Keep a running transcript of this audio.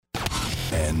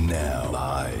And now,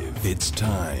 live, it's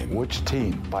time. Which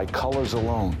team, by colors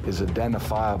alone, is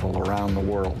identifiable around the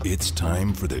world? It's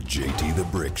time for the JT the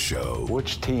Brick Show.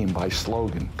 Which team, by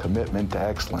slogan, commitment to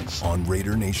excellence? On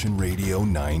Raider Nation Radio,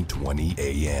 920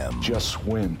 AM. Just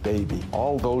win, baby.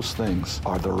 All those things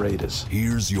are the Raiders.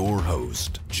 Here's your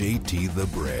host, JT the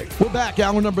Brick. We're back,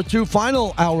 hour number 2,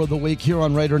 final hour of the week here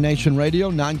on Raider Nation Radio,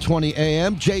 920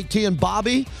 AM. JT and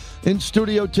Bobby in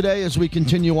studio today as we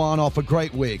continue on off a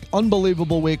great week.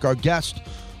 Unbelievable week. Our guests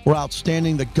were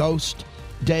outstanding. The Ghost,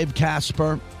 Dave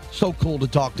Casper. So cool to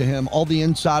talk to him. All the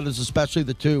insiders, especially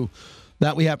the two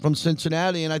that we have from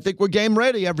Cincinnati. And I think we're game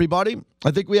ready, everybody. I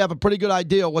think we have a pretty good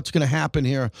idea of what's going to happen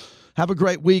here. Have a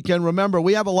great weekend. Remember,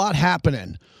 we have a lot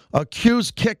happening.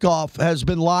 Q's kickoff has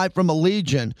been live from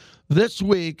Allegiant this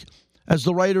week as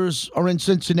the Raiders are in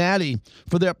Cincinnati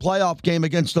for their playoff game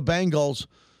against the Bengals.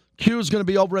 Q's going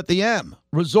to be over at the M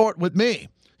Resort with me.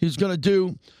 He's going to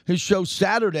do his show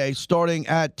Saturday starting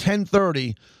at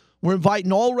 10:30. We're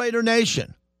inviting all Raider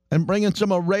Nation and bringing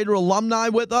some Raider alumni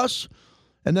with us.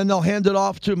 And then they'll hand it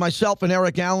off to myself and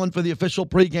Eric Allen for the official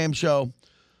pregame show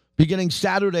beginning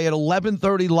Saturday at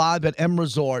 11:30 live at M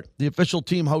Resort, the official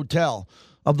team hotel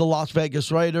of the Las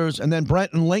Vegas Raiders. And then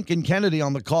Brent and Lincoln Kennedy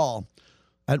on the call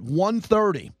at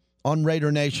 1:30 on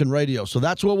Raider Nation Radio. So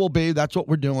that's where we'll be. That's what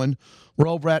we're doing. We're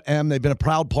over at M. They've been a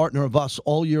proud partner of us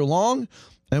all year long,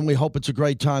 and we hope it's a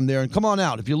great time there. And come on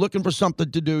out. If you're looking for something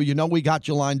to do, you know we got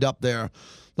you lined up there.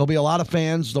 There'll be a lot of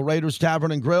fans, the Raiders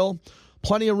Tavern and Grill.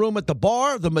 Plenty of room at the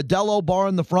bar, the Modelo bar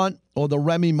in the front, or the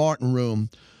Remy Martin room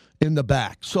in the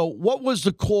back. So what was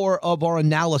the core of our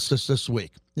analysis this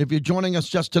week? If you're joining us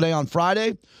just today on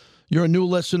Friday, you're a new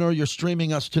listener, you're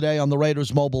streaming us today on the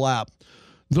Raiders mobile app.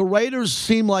 The Raiders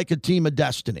seem like a team of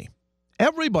destiny.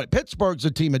 Everybody, Pittsburgh's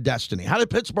a team of destiny. How did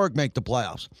Pittsburgh make the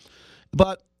playoffs?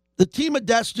 But the team of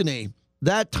destiny,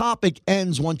 that topic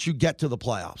ends once you get to the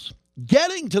playoffs.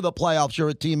 Getting to the playoffs, you're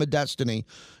a team of destiny,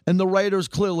 and the Raiders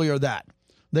clearly are that.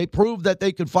 They proved that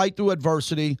they could fight through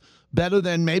adversity better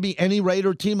than maybe any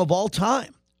Raider team of all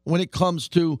time when it comes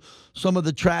to some of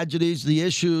the tragedies, the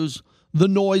issues, the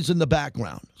noise in the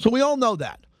background. So we all know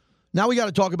that. Now we got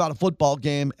to talk about a football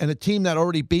game and a team that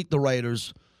already beat the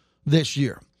Raiders this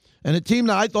year. And a team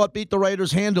that I thought beat the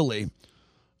Raiders handily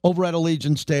over at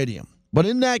Allegiant Stadium. But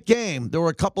in that game, there were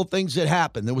a couple things that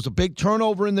happened. There was a big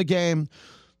turnover in the game.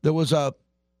 There was a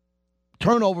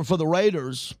turnover for the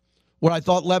Raiders where I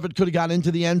thought Levitt could have got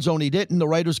into the end zone. He didn't. The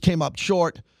Raiders came up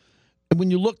short. And when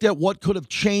you looked at what could have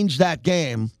changed that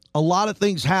game, a lot of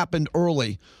things happened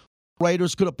early.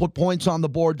 Raiders could have put points on the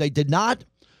board. They did not.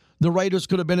 The Raiders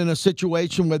could have been in a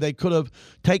situation where they could have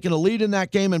taken a lead in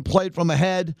that game and played from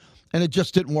ahead, and it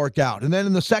just didn't work out. And then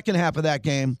in the second half of that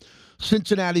game,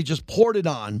 Cincinnati just poured it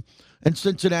on, and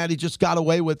Cincinnati just got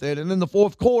away with it. And in the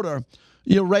fourth quarter,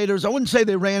 Raiders, I wouldn't say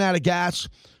they ran out of gas,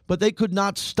 but they could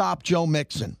not stop Joe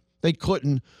Mixon. They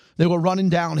couldn't. They were running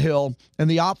downhill, and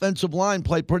the offensive line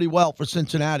played pretty well for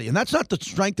Cincinnati. And that's not the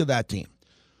strength of that team.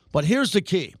 But here's the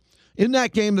key. In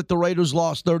that game that the Raiders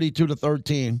lost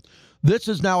 32-13, this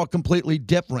is now a completely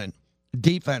different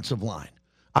defensive line.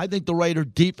 I think the Raider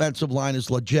defensive line is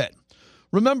legit.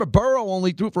 Remember, Burrow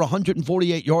only threw for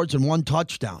 148 yards and 1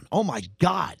 touchdown. Oh, my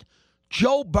God.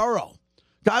 Joe Burrow.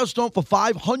 Guy who's thrown for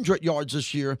 500 yards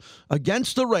this year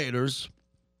against the Raiders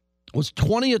was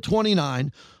 20 of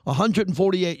 29,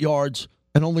 148 yards,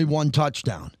 and only 1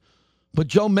 touchdown. But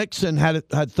Joe Mixon had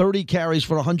 30 carries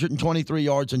for 123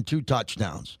 yards and 2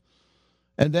 touchdowns.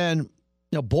 And then,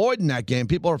 Boyd in that game,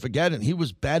 people are forgetting, he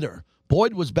was better.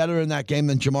 Boyd was better in that game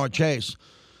than Jamar Chase.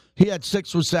 He had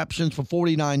 6 receptions for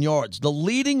 49 yards. The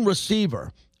leading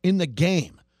receiver in the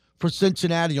game for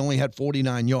Cincinnati only had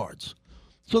 49 yards.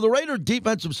 So the Raider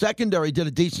defensive secondary did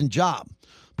a decent job.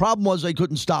 Problem was they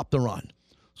couldn't stop the run.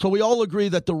 So we all agree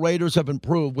that the Raiders have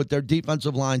improved with their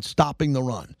defensive line stopping the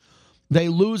run. They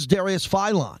lose Darius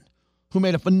Philon, who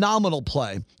made a phenomenal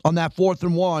play on that 4th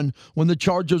and 1 when the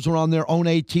Chargers were on their own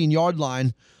 18-yard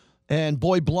line. And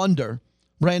boy, blunder,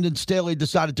 Brandon Staley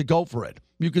decided to go for it.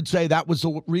 You could say that was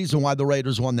the reason why the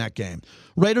Raiders won that game.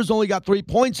 Raiders only got 3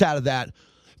 points out of that,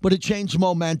 but it changed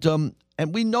momentum.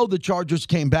 And we know the Chargers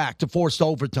came back to force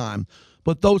overtime,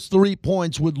 but those 3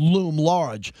 points would loom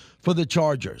large for the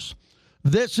Chargers.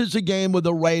 This is a game where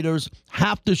the Raiders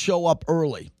have to show up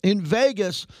early. In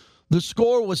Vegas, the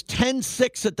score was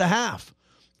 10-6 at the half,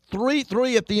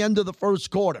 3-3 at the end of the first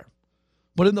quarter.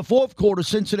 But in the fourth quarter,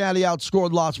 Cincinnati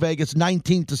outscored Las Vegas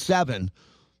 19-7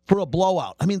 for a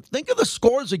blowout. I mean, think of the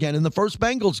scores again in the first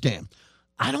Bengals game.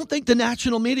 I don't think the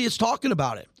national media is talking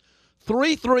about it.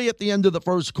 3-3 at the end of the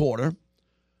first quarter.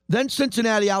 Then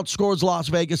Cincinnati outscores Las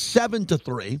Vegas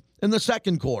 7-3 in the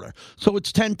second quarter. So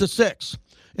it's 10-6.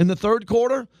 In the third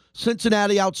quarter,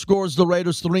 Cincinnati outscores the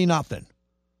Raiders 3-0.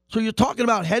 So you're talking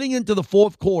about heading into the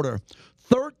fourth quarter,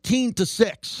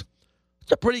 13-6.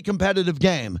 It's a pretty competitive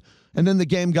game. And then the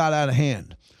game got out of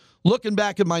hand. Looking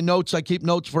back at my notes, I keep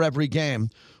notes for every game.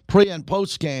 Pre- and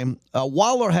post-game,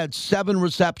 Waller had 7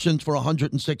 receptions for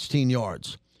 116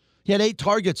 yards. He had 8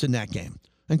 targets in that game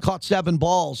and caught 7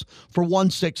 balls for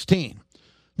 116.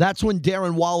 That's when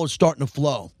Darren Waller's starting to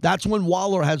flow. That's when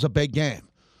Waller has a big game.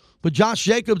 But Josh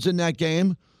Jacobs in that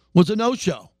game was a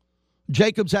no-show.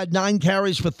 Jacobs had 9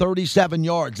 carries for 37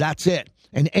 yards. That's it.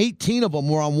 And 18 of them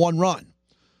were on one run.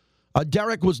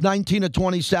 Derek was 19 of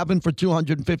 27 for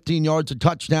 215 yards, a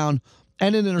touchdown,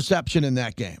 and an interception in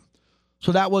that game.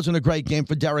 So that wasn't a great game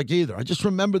for Derek either. I just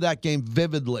remember that game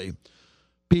vividly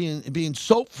being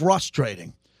so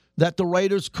frustrating that the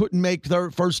Raiders couldn't make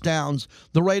their first downs.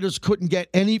 The Raiders couldn't get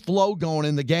any flow going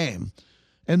in the game.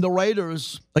 And the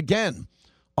Raiders, again,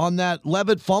 on that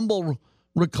Levitt fumble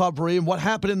recovery and what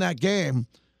happened in that game,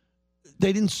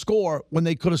 they didn't score when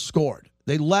they could have scored.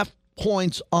 They left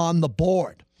points on the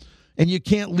board. And you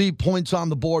can't leave points on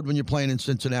the board when you're playing in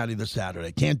Cincinnati this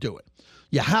Saturday. Can't do it.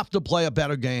 You have to play a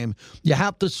better game. You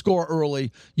have to score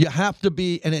early. You have to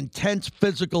be an intense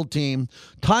physical team.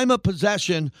 Time of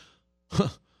possession in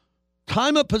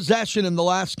the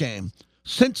last game.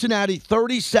 Cincinnati,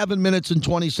 37 minutes and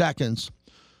 20 seconds.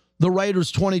 The Raiders,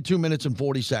 22 minutes and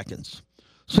 40 seconds.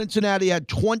 Cincinnati had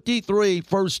 23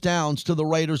 first downs to the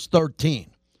Raiders' 13.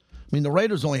 I mean, the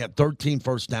Raiders only had 13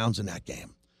 first downs in that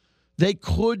game. They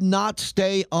could not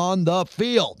stay on the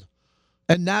field,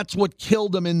 and that's what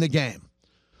killed them in the game.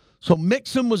 So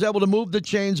Mixon was able to move the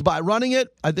chains by running it.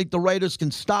 I think the Raiders can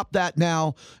stop that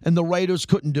now, and the Raiders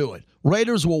couldn't do it.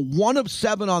 Raiders were 1 of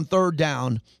 7 on third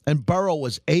down, and Burrow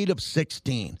was 8 of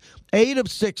 16. 8 of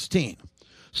 16.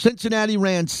 Cincinnati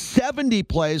ran 70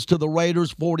 plays to the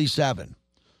Raiders' 47. I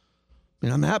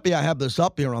mean, I'm happy I have this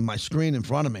up here on my screen in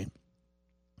front of me.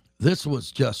 This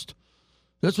was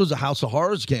a House of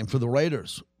Horrors game for the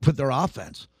Raiders with their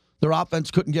offense. Their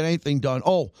offense couldn't get anything done.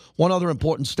 Oh, one other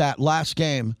important stat. Last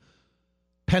game,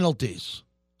 penalties.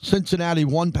 Cincinnati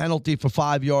 1 penalty for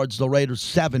 5 yards. The Raiders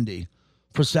 70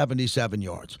 for 77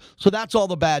 yards. So that's all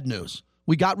the bad news.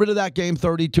 We got rid of that game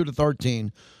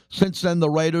 32-13. Since then, the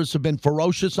Raiders have been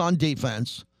ferocious on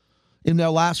defense. In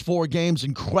their last 4 games,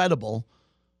 incredible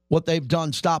what they've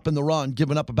done stopping the run,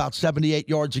 giving up about 78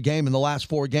 yards a game in the last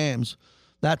 4 games.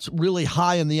 That's really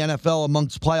high in the NFL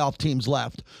amongst playoff teams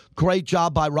left. Great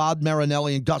job by Rod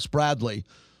Marinelli and Gus Bradley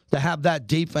to have that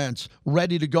defense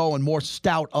ready to go and more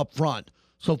stout up front.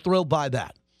 So thrilled by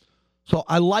that. So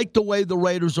I like the way the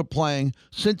Raiders are playing.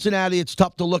 Cincinnati, it's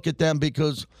tough to look at them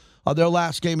because of their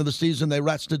last game of the season. They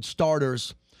rested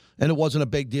starters, and it wasn't a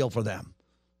big deal for them.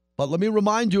 But let me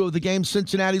remind you of the game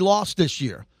Cincinnati lost this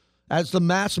year. As the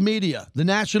mass media, the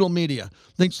national media,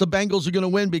 thinks the Bengals are going to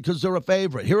win because they're a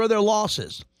favorite. Here are their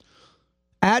losses.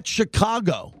 At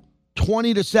Chicago,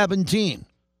 20-17.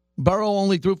 Burrow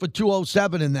only threw for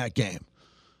 207 in that game.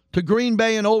 To Green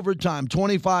Bay in overtime,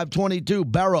 25-22.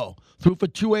 Burrow threw for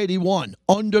 281,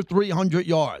 under 300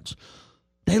 yards.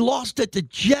 They lost at the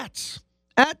Jets.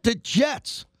 At the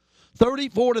Jets.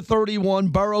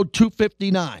 34-31, Burrow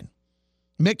 259.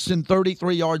 Mixon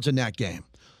 33 yards in that game.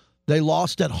 They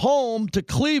lost at home to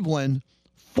Cleveland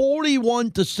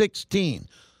 41-16.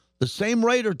 The same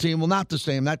Raider team, well, not the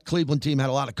same. That Cleveland team had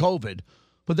a lot of COVID,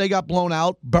 but they got blown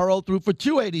out. Burrow threw for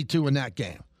 282 in that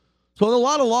game. So a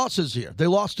lot of losses here. They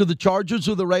lost to the Chargers,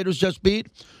 who the Raiders just beat,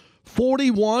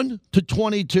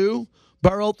 41-22.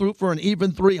 Burrow threw for an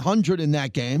even 300 in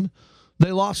that game.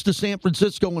 They lost to San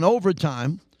Francisco in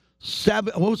overtime.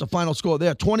 What was the final score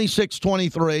there?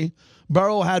 26-23.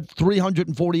 Burrow had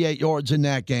 348 yards in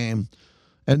that game.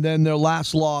 And then their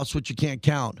last loss, which you can't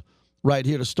count, right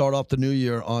here to start off the new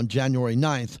year on January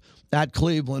 9th at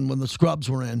Cleveland when the Scrubs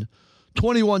were in,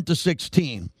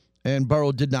 21-16. And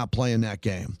Burrow did not play in that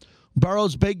game.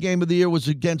 Burrow's big game of the year was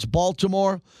against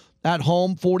Baltimore at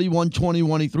home,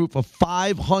 41-21. He threw for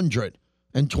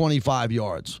 525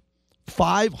 yards.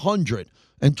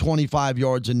 525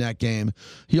 yards in that game.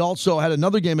 He also had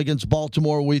another game against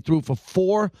Baltimore where he threw for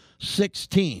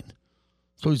 416.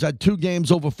 So he's had 2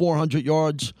 games over 400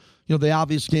 yards. You know, the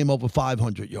obvious game over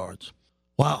 500 yards.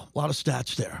 Wow, a lot of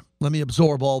stats there. Let me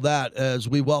absorb all that as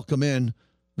we welcome in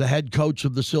the head coach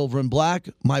of the Silver and Black,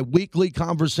 my weekly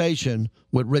conversation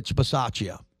with Rich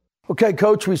Bisaccia. Okay,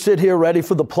 Coach, we sit here ready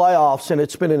for the playoffs, and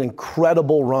it's been an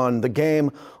incredible run. The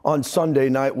game on Sunday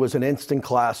night was an instant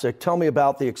classic. Tell me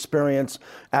about the experience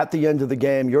at the end of the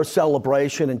game, your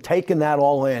celebration, and taking that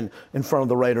all in front of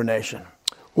the Raider Nation.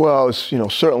 Well, it's,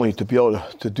 certainly to be able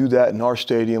to do that in our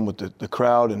stadium with the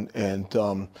crowd and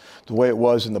the way it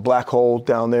was in the black hole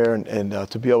down there, and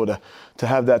to be able to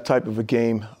have that type of a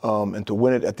game and to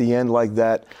win it at the end like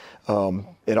that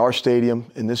in our stadium,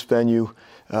 in this venue,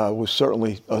 was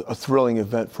certainly a thrilling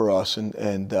event for us.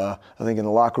 And I think in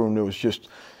the locker room there was just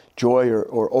joy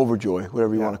or overjoy,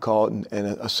 whatever you want to call it, and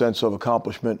a sense of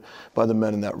accomplishment by the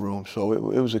men in that room. So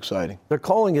it was exciting. They're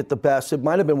calling it the best. It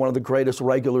might have been one of the greatest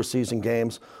regular season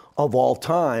games of all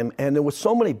time. And there was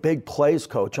so many big plays,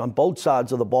 Coach, on both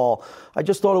sides of the ball. I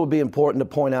just thought it would be important to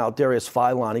point out Darius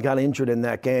Philon. He got injured in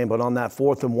that game, but on that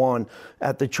 4th and 1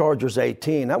 at the Chargers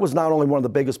 18, that was not only one of the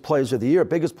biggest plays of the year in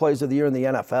the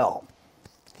NFL.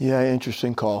 Yeah,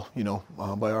 interesting call,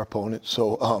 by our opponent.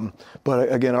 So,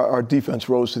 but again, our defense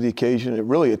rose to the occasion.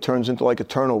 It turns into like a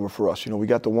turnover for us. We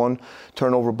got the one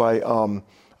turnover by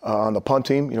on the punt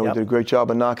team. We did a great job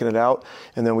of knocking it out.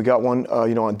 And then we got one,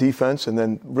 on defense. And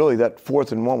then really that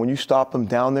 4th and 1, when you stop them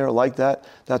down there like that,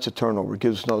 that's a turnover. It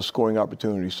gives us another scoring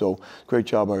opportunity. So great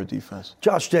job by our defense.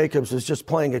 Josh Jacobs is just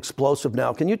playing explosive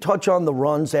now. Can you touch on the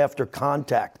runs after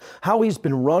contact, how he's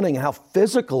been running, how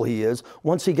physical he is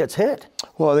once he gets hit?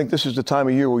 Well, I think this is the time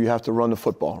of year where you have to run the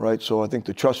football, right? So I think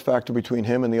the trust factor between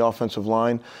him and the offensive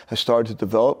line has started to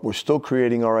develop. We're still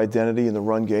creating our identity in the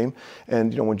run game.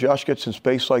 And, when Josh gets in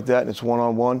space like that and it's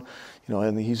one-on-one,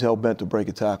 and he's hell-bent to break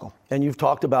a tackle. And you've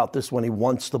talked about this when he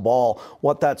wants the ball,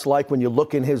 what that's like when you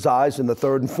look in his eyes in the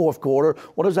 3rd and 4th quarter.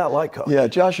 What is that like, Coach? Yeah,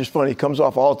 Josh is funny. He comes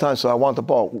off all the time, so I want the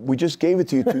ball. We just gave it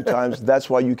to you 2 times. That's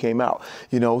why you came out.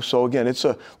 So again, it's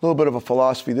a little bit of a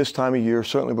philosophy this time of year.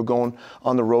 Certainly we're going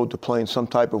on the road to play in some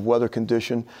type of weather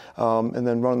condition. And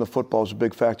then running the football is a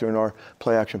big factor in our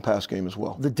play-action pass game as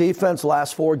well. The defense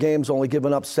last 4 games only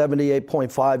given up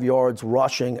 78.5 yards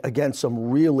rushing against some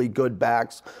really good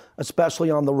backs, especially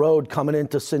on the road coming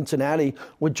into Cincinnati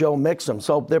with Joe Mixon.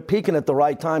 So they're peaking at the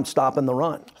right time, stopping the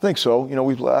run. I think so.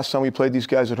 Last time we played these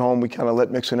guys at home, we kind of let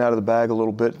Mixon out of the bag a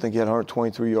little bit. I think he had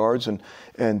 123 yards, and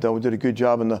we did a good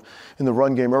job in the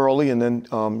run game early, and then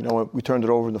we turned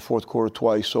it over in the 4th quarter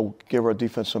twice, so gave our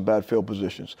defense some bad field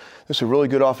positions. This is a really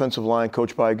good offensive line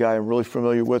coached by a guy I'm really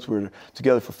familiar with. We were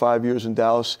together for 5 years in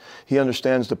Dallas. He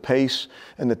understands the pace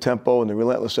and the tempo and the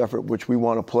relentless effort which we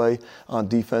want to play on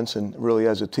defense and really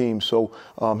as a team. So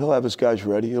he'll have his guys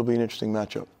ready. It'll be an interesting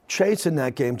matchup. Chase in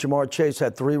that game, Jamar Chase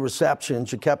had 3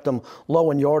 receptions. You kept him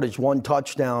low in yardage, 1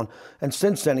 touchdown. And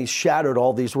since then, he's shattered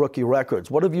all these rookie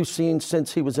records. What have you seen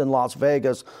since he was in Las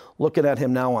Vegas, looking at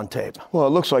him now on tape? Well, it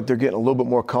looks like they're getting a little bit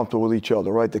more comfortable with each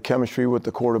other, right? The chemistry with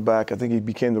the quarterback. I think he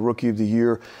became the Rookie of the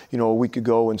Year, a week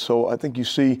ago. And so I think you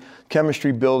see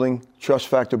chemistry building, trust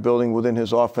factor building within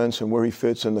his offense and where he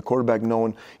fits, and the quarterback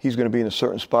knowing he's going to be in a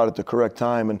certain spot at the correct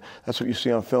time. And that's what you see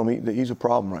on film. He's a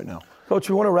problem right now. Coach,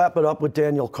 we want to wrap it up with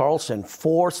Daniel Carlson.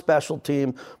 4 Special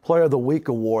Team Player of the Week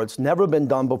awards. Never been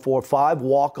done before. 5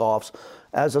 walk-offs.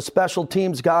 As a special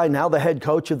teams guy, now the head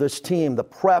coach of this team, the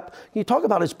prep. Can you talk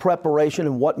about his preparation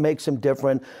and what makes him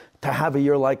different to have a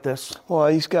year like this? Well,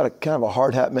 he's got a kind of a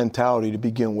hard hat mentality to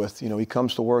begin with. He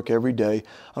comes to work every day.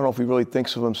 I don't know if he really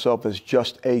thinks of himself as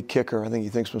just a kicker. I think he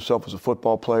thinks of himself as a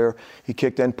football player. He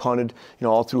kicked and punted,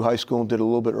 all through high school and did a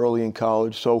little bit early in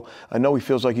college. So I know he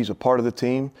feels like he's a part of the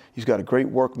team. He's got a great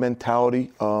work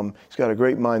mentality. He's got a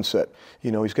great mindset.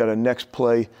 He's got a next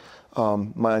play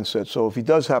mindset. So if he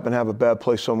does happen to have a bad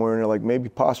play somewhere in there, like maybe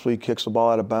possibly he kicks the ball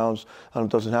out of bounds, it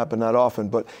doesn't happen that often,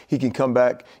 but he can come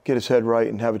back, get his head right,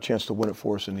 and have a chance to win it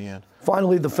for us in the end.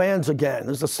 Finally, the fans again.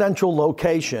 There's a central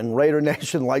location Raider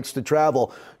Nation likes to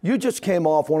travel. You just came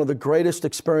off one of the greatest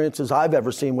experiences I've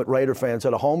ever seen with Raider fans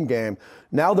at a home game.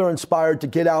 Now they're inspired to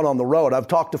get out on the road. I've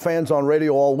talked to fans on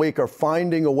radio all week are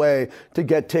finding a way to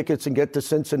get tickets and get to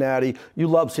Cincinnati. You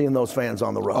love seeing those fans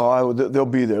on the road. Oh, they'll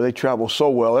be there. They travel so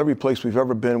well. Every place we've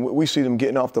ever been, we see them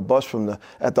getting off the bus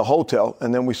at the hotel,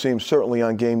 and then we see them certainly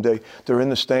on game day. They're in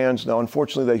the stands. Now,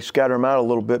 unfortunately, they scatter them out a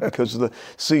little bit because of the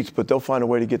seats, but they'll find a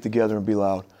way to get together and be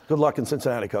loud. Good luck in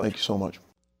Cincinnati, Coach. Thank you so much.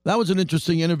 That was an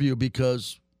interesting interview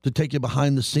because to take you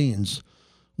behind the scenes,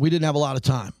 we didn't have a lot of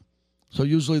time. So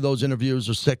usually those interviews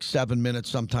are 6, 7 minutes.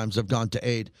 Sometimes they've gone to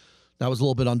 8. That was a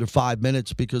little bit under 5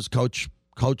 minutes because Coach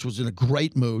was in a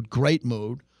great mood,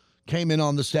 came in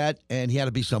on the set, and he had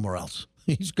to be somewhere else.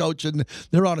 He's coaching.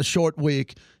 They're on a short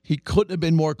week. He couldn't have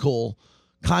been more cool,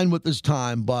 kind with his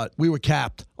time, but we were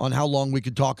capped on how long we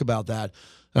could talk about that.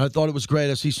 And I thought it was great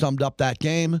as he summed up that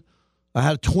game, I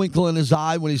had a twinkle in his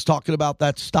eye when he's talking about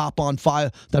that stop on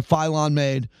that Philon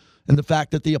made and the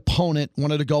fact that the opponent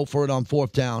wanted to go for it on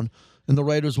fourth down, and the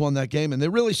Raiders won that game, and they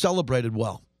really celebrated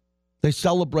well. They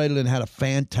celebrated and had a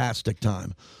fantastic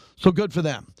time. So good for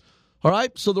them. All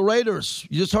right, so the Raiders,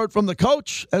 you just heard from the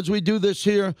coach as we do this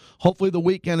here. Hopefully the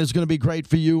weekend is going to be great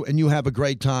for you and you have a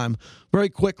great time. Very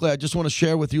quickly, I just want to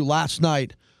share with you, last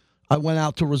night I went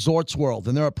out to Resorts World,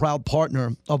 and they're a proud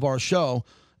partner of our show.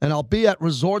 And I'll be at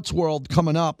Resorts World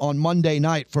coming up on Monday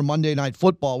night for Monday Night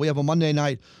Football. We have a Monday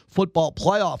Night Football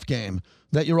playoff game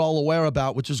that you're all aware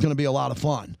about, which is going to be a lot of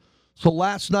fun. So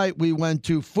last night we went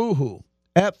to Fuhu,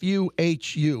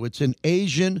 F-U-H-U. It's an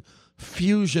Asian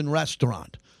fusion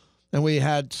restaurant. And we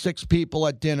had 6 people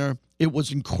at dinner. It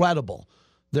was incredible.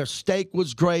 Their steak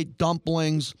was great,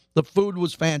 dumplings. The food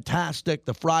was fantastic,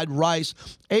 the fried rice,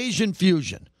 Asian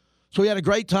fusion. So we had a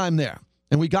great time there.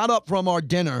 And we got up from our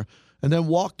dinner and then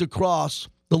walked across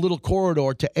the little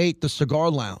corridor to 8, the Cigar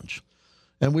Lounge.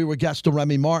 And we were guests of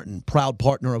Remy Martin, proud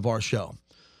partner of our show.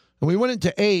 And we went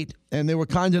into 8, and they were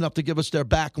kind enough to give us their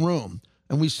back room.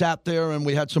 And we sat there, and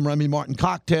we had some Remy Martin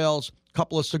cocktails, a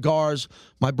couple of cigars,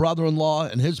 my brother-in-law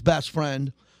and his best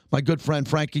friend, my good friend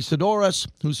Frankie Sidoris,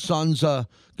 whose son's a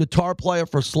guitar player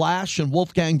for Slash and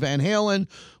Wolfgang Van Halen.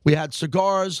 We had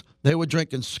cigars. They were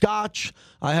drinking scotch.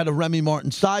 I had a Remy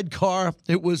Martin sidecar.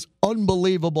 It was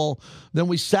unbelievable. Then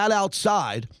we sat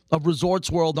outside of Resorts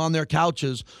World on their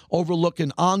couches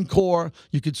overlooking Encore.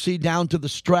 You could see down to the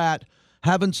Strat,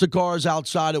 having cigars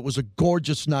outside. It was a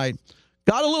gorgeous night.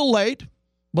 Got a little late,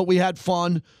 but we had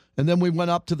fun. And then we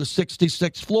went up to the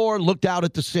 66th floor, looked out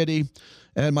at the city,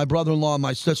 and my brother-in-law and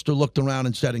my sister looked around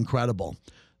and said, incredible.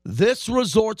 This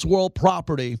Resorts World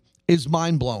property is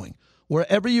mind-blowing.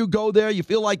 Wherever you go there, you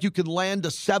feel like you could land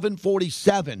a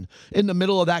 747 in the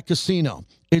middle of that casino.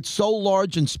 It's so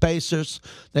large and spacious.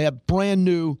 They have brand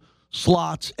new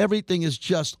slots. Everything is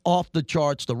just off the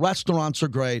charts. The restaurants are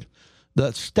great.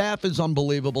 The staff is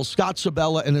unbelievable. Scott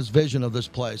Sabella and his vision of this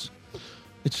place,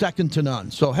 it's second to none.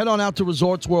 So head on out to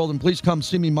Resorts World and please come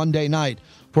see me Monday night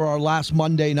for our last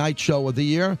Monday night show of the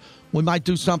year. We might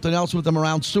do something else with them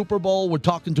around Super Bowl. We're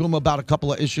talking to them about a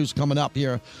couple of issues coming up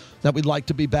here that we'd like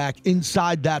to be back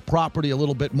inside that property a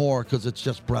little bit more because it's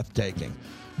just breathtaking.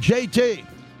 JT,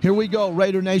 here we go.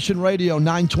 Raider Nation Radio,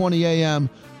 920 a.m.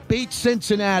 Beat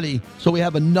Cincinnati, so we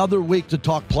have another week to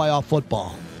talk playoff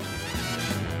football.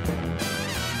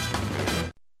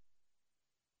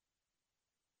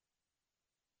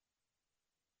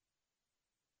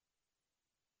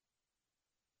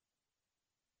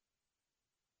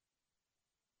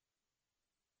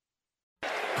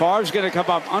 Carr's going to come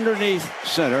up underneath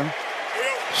center.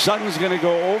 Sutton's going to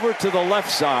go over to the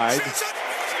left side.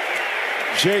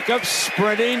 Jacobs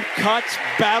sprinting, cuts,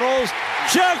 battles.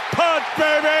 Jackpot,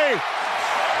 baby!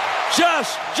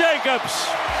 Just Jacobs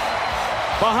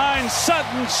behind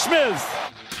Sutton Smith.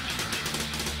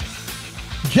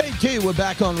 JT, we're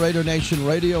back on Raider Nation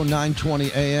Radio, 920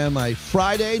 a.m. A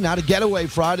Friday, not a getaway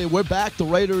Friday. We're back. The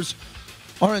Raiders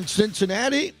are in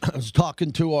Cincinnati. I was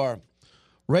talking to our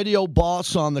radio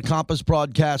boss on the Compass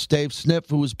broadcast, Dave Sniff,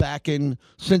 who was back in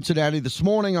Cincinnati this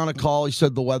morning on a call. He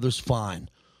said the weather's fine.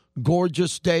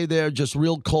 Gorgeous day there, just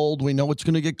real cold. We know it's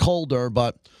going to get colder,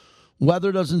 but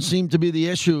weather doesn't seem to be the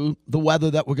issue. The weather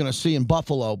that we're going to see in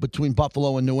Buffalo, between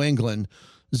Buffalo and New England,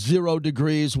 0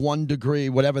 degrees, 1 degree,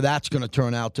 whatever that's going to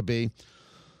turn out to be.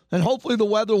 And hopefully the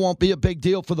weather won't be a big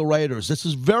deal for the Raiders. This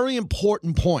is a very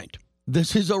important point.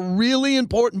 This is a really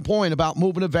important point about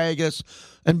moving to Vegas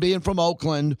and being from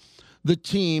Oakland, the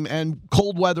team, and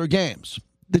cold weather games.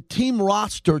 The team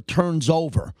roster turns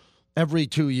over every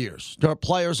 2 years. There are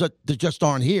players that just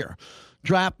aren't here.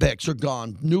 Draft picks are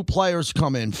gone. New players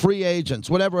come in, free agents,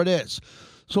 whatever it is.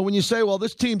 So when you say, well,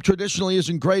 this team traditionally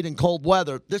isn't great in cold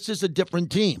weather, this is a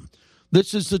different team.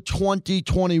 This is the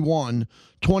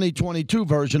 2021-2022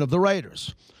 version of the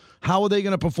Raiders. How are they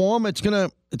going to perform? It's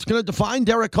going to define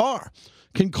Derek Carr.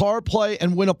 Can Carr play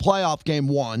and win a playoff game?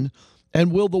 One,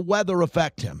 and will the weather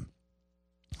affect him?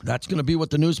 That's going to be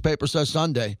what the newspaper says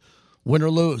Sunday. Win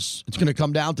or lose. It's going to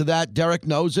come down to that. Derek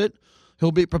knows it.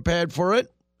 He'll be prepared for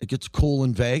it. It gets cool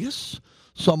in Vegas.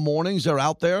 Some mornings they're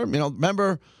out there.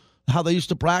 Remember how they used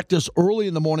to practice early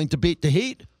in the morning to beat the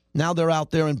heat? Now they're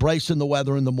out there embracing the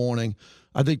weather in the morning.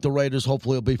 I think the Raiders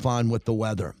hopefully will be fine with the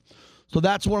weather. So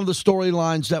that's one of the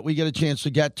storylines that we get a chance to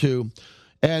get to.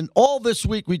 And all this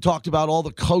week we talked about all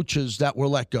the coaches that were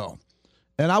let go.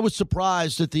 And I was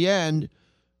surprised at the end.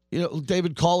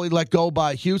 David Culley let go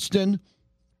by Houston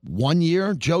 1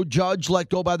 year. Joe Judge let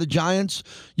go by the Giants.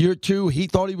 Year 2, he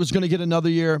thought he was going to get another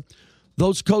year.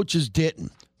 Those coaches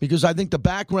didn't, because I think the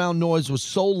background noise was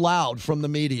so loud from the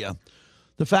media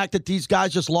The fact that these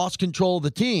guys just lost control of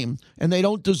the team and they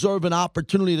don't deserve an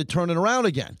opportunity to turn it around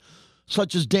again,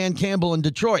 such as Dan Campbell in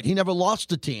Detroit. He never lost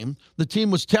the team. The team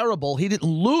was terrible. He didn't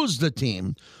lose the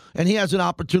team, and he has an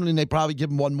opportunity, and they probably give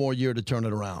him one more year to turn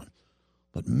it around.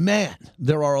 But, man,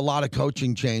 there are a lot of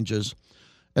coaching changes.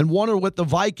 And one are with the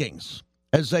Vikings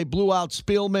as they blew out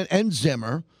Spielman and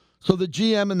Zimmer, so the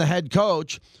GM and the head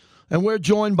coach. And we're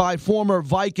joined by former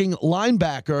Viking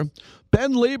linebacker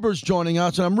Ben Lieber's joining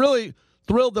us, and I'm really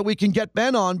thrilled that we can get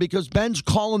Ben on because Ben's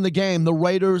calling the game, the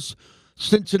Raiders,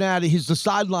 Cincinnati. He's the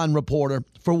sideline reporter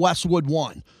for Westwood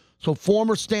One. So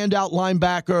former standout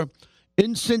linebacker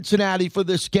in Cincinnati for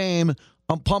this game.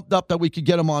 I'm pumped up that we could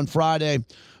get him on Friday.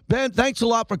 Ben, thanks a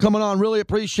lot for coming on. Really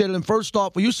appreciate it. And first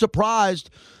off, were you surprised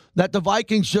that the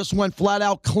Vikings just went flat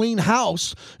out clean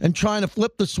house and trying to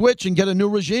flip the switch and get a new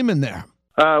regime in there?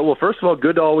 Well, first of all,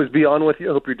 good to always be on with you.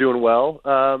 I hope you're doing well.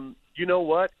 You know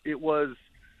what? It was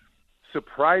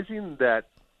surprising that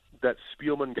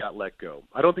Spielman got let go.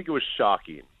 I don't think it was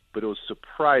shocking, but it was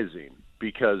surprising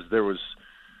because there was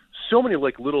so many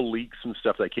little leaks and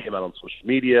stuff that came out on social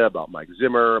media about Mike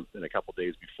Zimmer in a couple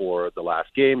days before the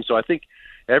last game. So I think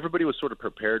everybody was sort of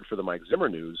prepared for the Mike Zimmer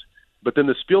news. But then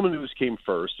the Spielman news came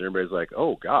first, and everybody's like,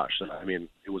 oh, gosh. I mean,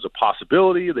 it was a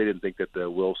possibility. They didn't think that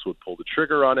the Wilfs would pull the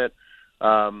trigger on it.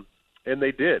 And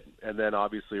they did. And then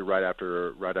obviously right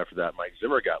after that, Mike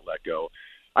Zimmer got let go.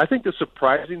 I think the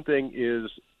surprising thing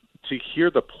is to hear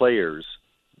the players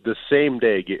the same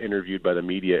day get interviewed by the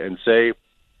media and say,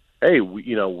 hey,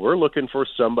 we're looking for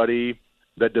somebody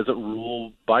that doesn't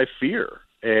rule by fear,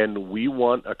 and we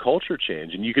want a culture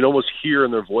change. And you can almost hear in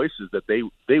their voices that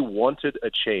they wanted a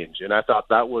change. And I thought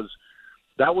that was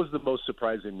the most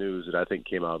surprising news that I think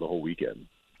came out of the whole weekend.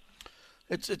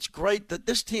 It's great that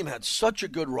this team had such a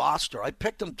good roster. I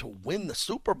picked them to win the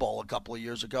Super Bowl a couple of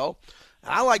years ago.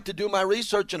 And I like to do my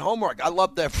research and homework. I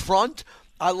love their front.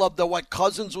 I love what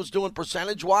Cousins was doing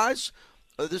percentage-wise.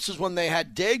 This is when they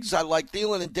had Diggs. I like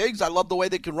Thielen and Diggs. I love the way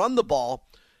they can run the ball.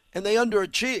 And they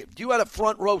underachieved. You had a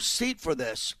front-row seat for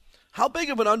this. How big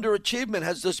of an underachievement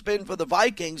has this been for the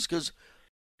Vikings? Because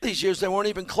these years they weren't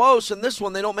even close, and this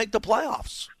one they don't make the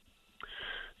playoffs.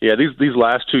 Yeah, these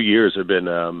last 2 years have been,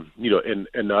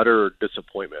 an utter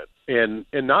disappointment, and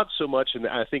not so much. And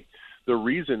I think the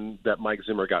reason that Mike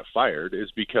Zimmer got fired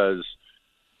is because,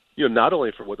 not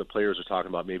only for what the players are talking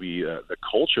about, maybe the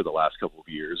culture the last couple of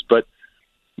years, but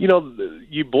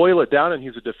you boil it down, and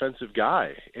he's a defensive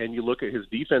guy, and you look at his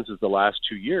defenses the last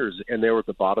 2 years, and they were at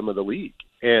the bottom of the league,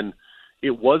 and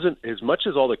it wasn't as much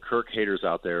as all the Kirk haters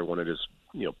out there want to just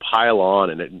pile on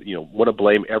and want to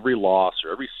blame every loss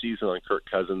or every season on Kirk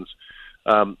Cousins.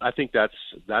 I think that's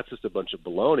just a bunch of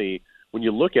baloney. When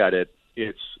you look at it,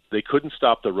 they couldn't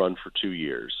stop the run for 2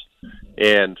 years,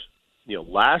 and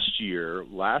last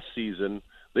season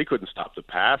they couldn't stop the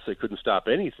pass, they couldn't stop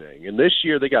anything, and this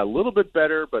year they got a little bit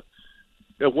better, but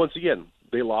once again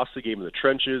they lost the game in the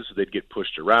trenches. They'd get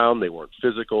pushed around. They weren't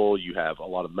physical. You have a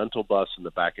lot of mental busts in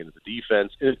the back end of the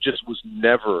defense. And it just was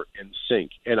never in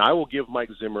sync. And I will give Mike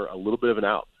Zimmer a little bit of an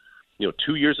out.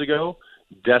 2 years ago,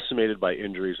 decimated by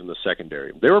injuries in the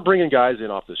secondary. They were bringing guys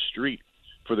in off the street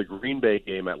for the Green Bay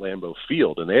game at Lambeau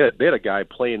Field. And they had a guy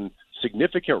playing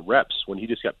significant reps when he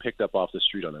just got picked up off the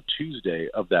street on a Tuesday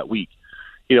of that week.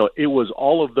 It was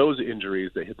all of those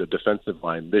injuries that hit the defensive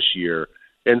line this year.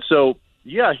 And so,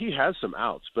 yeah, he has some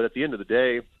outs, but at the end of the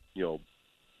day,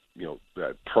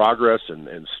 progress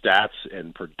and stats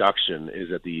and production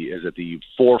is at the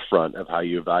forefront of how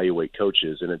you evaluate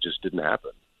coaches, and it just didn't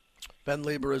happen. Ben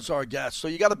Lieber is our guest. So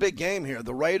you got a big game here,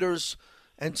 the Raiders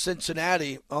and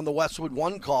Cincinnati on the Westwood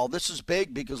One call. This is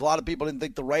big because a lot of people didn't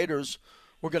think the Raiders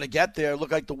were going to get there. It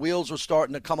looked like the wheels were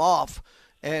starting to come off,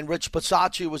 and Rich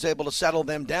Bisaccia was able to settle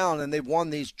them down, and they've won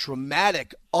these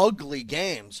dramatic, ugly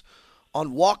games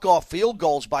on walk-off field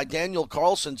goals by Daniel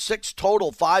Carlson, 6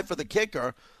 total, 5 for the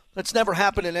kicker. That's never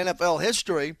happened in NFL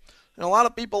history. And a lot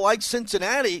of people like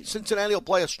Cincinnati. Cincinnati will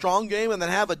play a strong game and then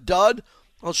have a dud,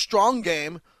 a strong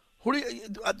game.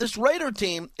 This Raider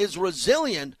team is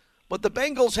resilient, but the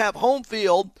Bengals have home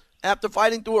field after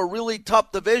fighting through a really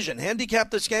tough division.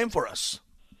 Handicap this game for us.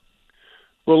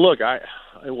 Well, look,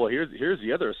 here's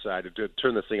the other side to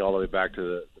turn this thing all the way back to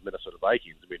the Minnesota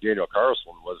Vikings. I mean, Daniel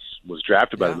Carlson was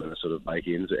drafted by the Minnesota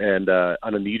Vikings, and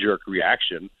on a knee-jerk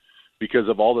reaction because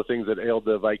of all the things that ailed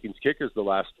the Vikings kickers the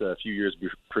last few years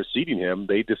preceding him,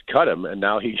 they just cut him, and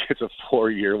now he gets a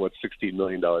 4-year, $16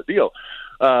 million deal.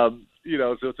 So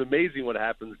it's amazing what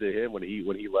happens to him when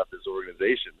he left his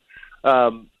organization.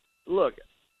 Look,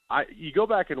 you go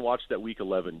back and watch that Week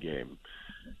 11 game.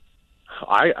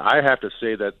 I have to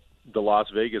say that the Las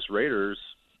Vegas Raiders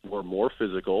were more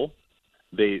physical.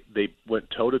 They went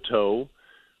toe-to-toe.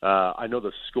 I know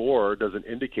the score doesn't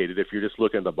indicate it. If you're just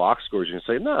looking at the box scores, you can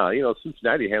say, no,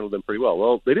 Cincinnati handled them pretty well.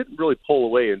 Well, they didn't really pull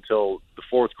away until the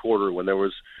fourth quarter when there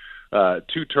was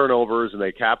 2 turnovers and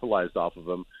they capitalized off of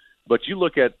them. But you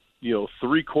look at,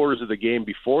 3 quarters of the game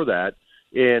before that,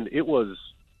 and it was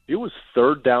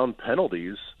third down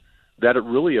penalties that it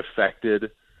really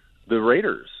affected the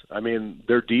Raiders. I mean,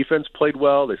 their defense played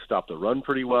well. They stopped the run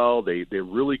pretty well. They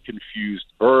really confused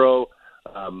Burrow.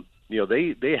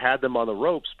 They had them on the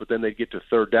ropes, but then they get to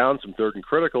third down, some third and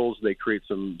criticals. They create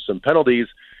some penalties,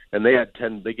 and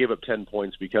they gave up 10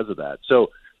 points because of that.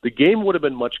 So the game would have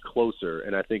been much closer,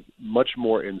 and I think much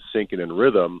more in sync and in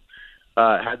rhythm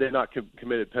had they not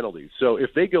committed penalties. So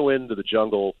if they go into the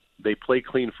jungle, they play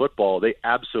clean football, they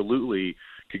absolutely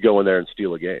could go in there and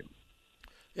steal a game.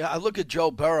 Yeah, I look at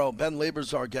Joe Burrow. Ben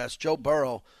Lieber's our guest. Joe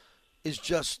Burrow is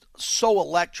just so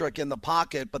electric in the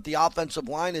pocket, but the offensive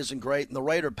line isn't great. And the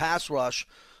Raider pass rush,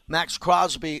 Max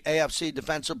Crosby, AFC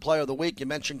Defensive Player of the Week. You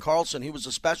mentioned Carlson. He was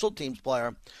a special teams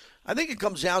player. I think it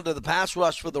comes down to the pass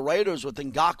rush for the Raiders with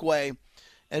Ngakoue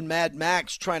and Mad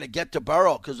Max trying to get to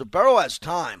Burrow, because if Burrow has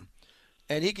time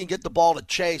and he can get the ball to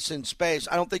Chase in space,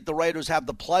 I don't think the Raiders have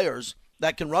the players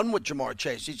that can run with Jamar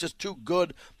Chase. He's just too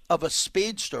good of a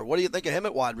speedster. What do you think of him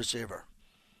at wide receiver?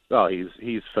 Oh,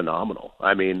 he's phenomenal.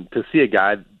 I mean, to see a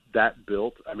guy that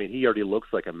built, I mean, he already looks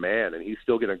like a man, and he's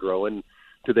still going to grow into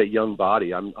that young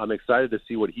body. I'm excited to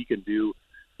see what he can do,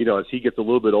 as he gets a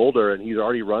little bit older, and he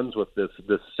already runs with this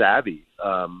savvy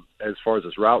as far as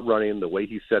his route running, the way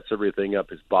he sets everything up,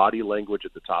 his body language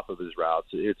at the top of his routes.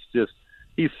 It's just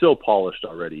he's so polished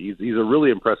already. He's a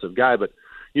really impressive guy. But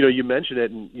you mentioned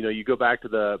it, and you go back to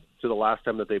the last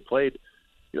time that they played.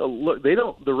 Look,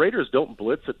 the Raiders don't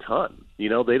blitz a ton.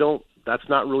 They don't. That's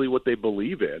not really what they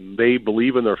believe in. They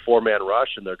believe in their 4-man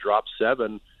rush and their drop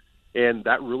 7, and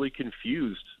that really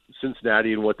confused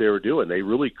Cincinnati and what they were doing. They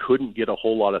really couldn't get a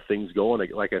whole lot of things going,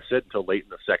 like I said, until late in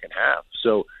the second half.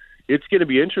 So it's going to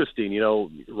be interesting.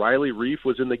 Riley Reif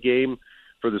was in the game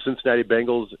for the Cincinnati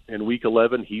Bengals in Week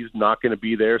 11. He's not going to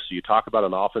be there. So you talk about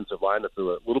an offensive line that's a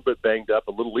little bit banged up,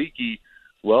 a little leaky.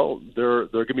 Well, they're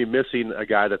going to be missing a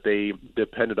guy that they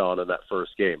depended on in that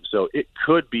first game. So it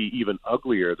could be even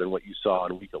uglier than what you saw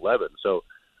in Week 11. So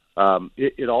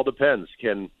it all depends.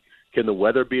 Can the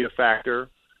weather be a factor?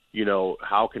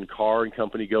 How can Carr and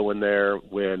company go in there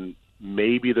when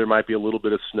maybe there might be a little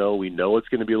bit of snow? We know it's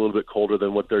going to be a little bit colder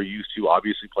than what they're used to,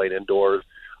 obviously playing indoors.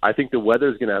 I think the weather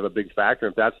is going to have a big factor.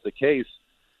 If that's the case,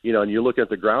 and you look at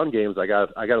the ground games, I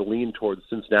got to lean towards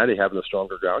Cincinnati having a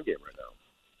stronger ground game right now.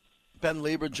 Ben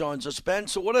Lieber joins us. Ben,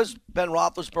 so what does Ben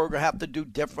Roethlisberger have to do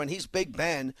different? He's Big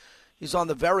Ben. He's on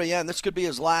the very end. This could be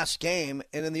his last game.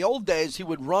 And in the old days, he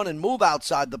would run and move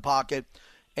outside the pocket.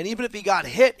 And even if he got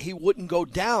hit, he wouldn't go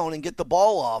down and get the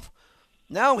ball off.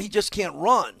 Now he just can't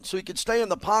run. So he could stay in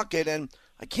the pocket. And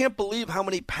I can't believe how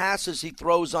many passes he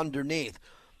throws underneath.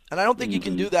 And I don't think you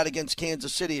can do that against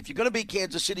Kansas City. If you're going to beat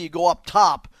Kansas City, you go up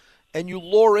top and you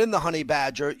lure in the Honey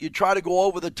Badger. You try to go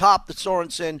over the top to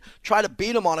Sorensen, try to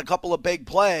beat him on a couple of big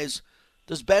plays.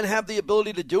 Does Ben have the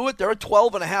ability to do it? They're a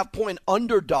 12.5-point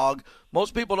underdog.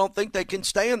 Most people don't think they can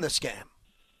stay in this game.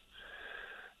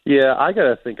 Yeah, I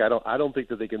gotta think. I don't think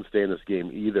that they can stay in this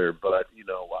game either. But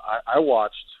I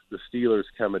watched the Steelers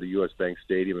come into U.S. Bank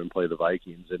Stadium and play the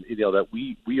Vikings, and that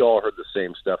we all heard the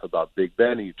same stuff about Big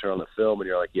Ben. And you turn on the film and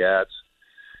you're like, yeah,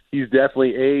 he's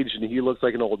definitely aged and he looks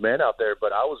like an old man out there.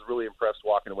 But I was really impressed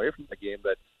walking away from the game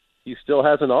that he still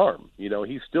has an arm.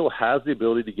 He still has the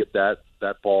ability to get that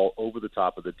ball over the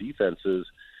top of the defenses.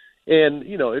 And,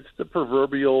 it's the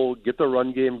proverbial get the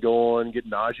run game going, get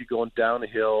Najee going down the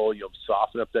hill,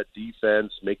 soften up that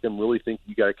defense, make them really think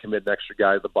you got to commit an extra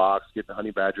guy to the box, get the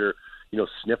Honey Badger,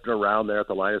 sniffing around there at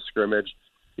the line of scrimmage.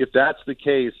 If that's the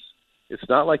case, it's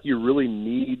not like you really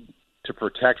need to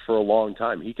protect for a long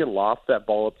time. He can loft that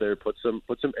ball up there, put some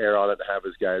air on it, and have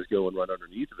his guys go and run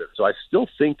underneath of it. So I still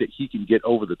think that he can get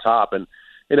over the top. And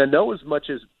I know as much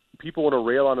as people want to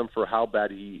rail on him for how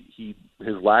bad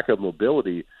his lack of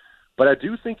mobility, but I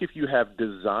do think if you have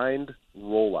designed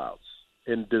rollouts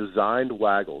and designed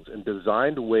waggles and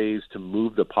designed ways to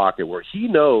move the pocket where he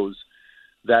knows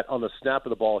that on the snap of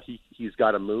the ball he's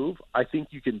got to move, I think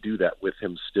you can do that with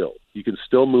him still. You can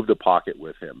still move the pocket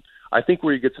with him. I think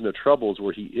where he gets into trouble is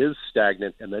where he is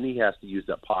stagnant and then he has to use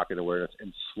that pocket awareness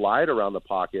and slide around the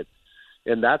pocket,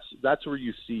 and that's where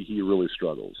you see he really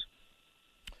struggles.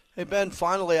 Hey, Ben,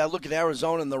 finally, I look at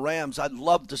Arizona and the Rams. I'd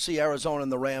love to see Arizona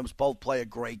and the Rams both play a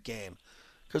great game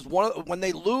Because when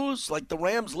they lose, like the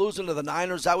Rams losing to the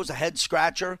Niners, that was a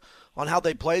head-scratcher on how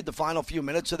they played the final few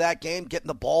minutes of that game, getting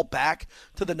the ball back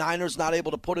to the Niners, not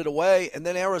able to put it away. And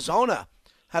then Arizona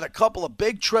had a couple of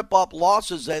big trip-up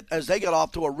losses as they got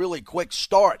off to a really quick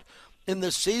start in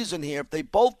this season here. If they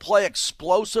both play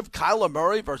explosive, Kyler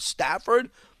Murray versus Stafford,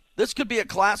 this could be a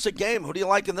classic game. Who do you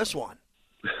like in this one?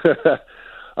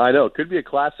 I know. It could be a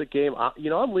classic game.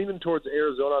 I'm leaning towards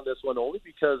Arizona on this one only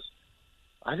because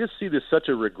I just see this such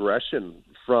a regression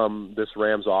from this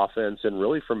Rams offense and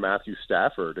really from Matthew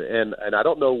Stafford. And I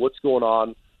don't know what's going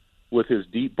on with his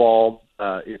deep ball.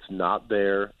 It's not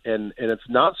there. And it's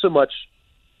not so much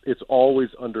it's always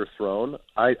underthrown.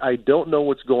 I don't know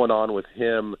what's going on with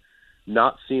him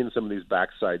not seeing some of these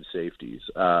backside safeties.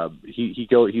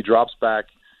 He drops back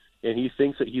and he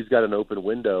thinks that he's got an open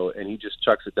window and he just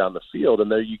chucks it down the field.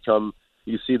 And there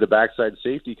you see the backside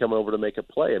safety come over to make a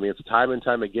play. I mean, it's time and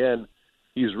time again.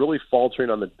 He's really faltering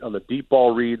on the deep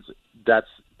ball reads. That's,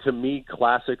 to me,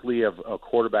 classically of a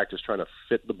quarterback just trying to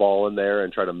fit the ball in there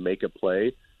and try to make a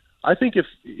play. I think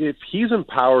if he's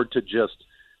empowered to just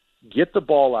get the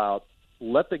ball out,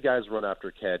 let the guys run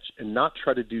after catch, and not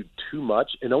try to do too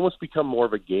much and almost become more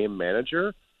of a game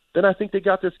manager, then I think they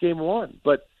got this game won.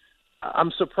 But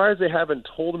I'm surprised they haven't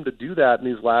told him to do that in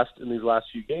these last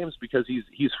few games because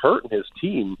he's hurting his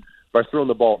team by throwing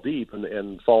the ball deep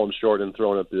and falling short and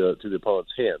throwing it to the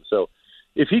opponent's hand. So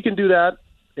if he can do that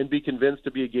and be convinced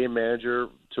to be a game manager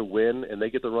to win and they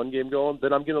get the run game going,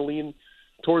 then I'm going to lean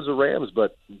towards the Rams.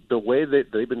 But the way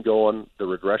they've been going, the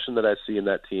regression that I see in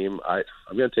that team, I'm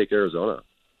going to take Arizona.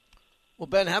 Well,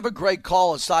 Ben, have a great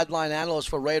call as sideline analyst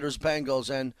for Raiders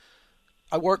Bengals. And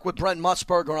I work with Brent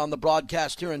Musburger on the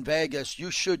broadcast here in Vegas.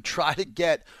 You should try to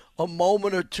get a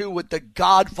moment or two with the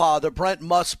Godfather, Brent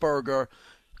Musburger,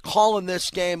 calling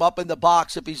this game up in the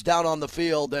box if he's down on the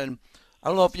field. And I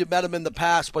don't know if you've met him in the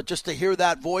past, but just to hear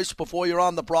that voice before you're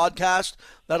on the broadcast,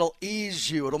 that'll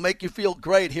ease you. It'll make you feel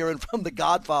great hearing from the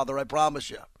Godfather, I promise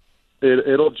you.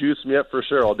 It'll juice me up for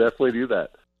sure. I'll definitely do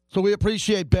that. So we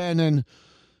appreciate Ben and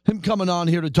him coming on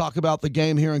here to talk about the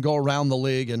game here and go around the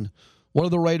league. And what are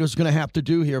the Raiders going to have to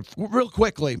do here? Real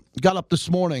quickly, got up this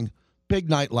morning, big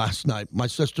night last night. My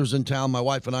sister's in town. My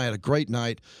wife and I had a great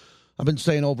night. I've been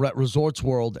staying over at Resorts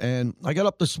World, and I got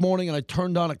up this morning and I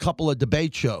turned on a couple of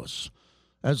debate shows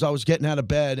as I was getting out of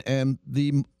bed, and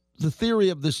the theory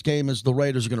of this game is the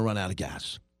Raiders are going to run out of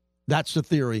gas. That's the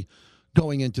theory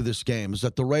going into this game, is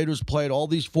that the Raiders played all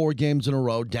these 4 games in a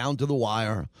row down to the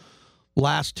wire.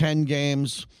 Last 10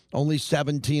 games, only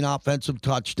 17 offensive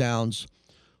touchdowns.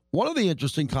 One of the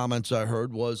interesting comments I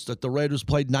heard was that the Raiders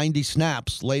played 90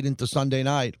 snaps late into Sunday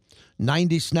night,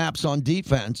 90 snaps on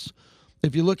defense.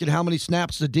 If you look at how many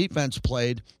snaps the defense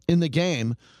played in the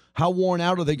game, how worn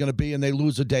out are they going to be and they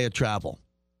lose a day of travel?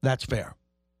 That's fair.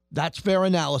 That's fair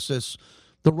analysis.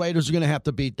 The Raiders are going to have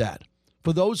to beat that.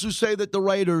 For those who say that the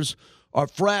Raiders are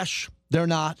fresh, they're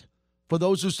not. For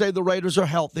those who say the Raiders are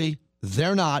healthy,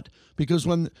 they're not. Because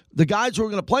when the guys who are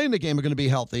going to play in the game are going to be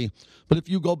healthy, but if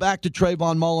you go back to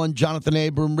Trayvon Mullen, Jonathan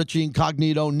Abram, Richie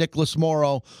Incognito, Nicholas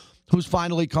Morrow, who's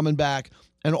finally coming back,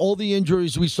 and all the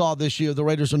injuries we saw this year, the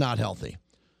Raiders are not healthy.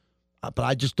 But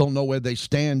I just don't know where they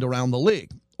stand around the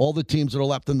league. All the teams that are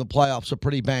left in the playoffs are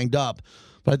pretty banged up.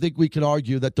 But I think we can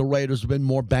argue that the Raiders have been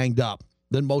more banged up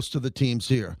than most of the teams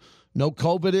here. No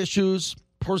COVID issues,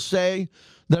 per se,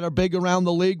 that are big around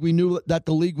the league. We knew that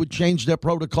the league would change their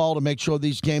protocol to make sure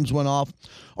these games went off.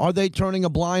 Are they turning a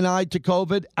blind eye to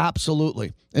COVID?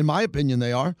 Absolutely. In my opinion,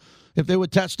 they are. If they were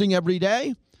testing every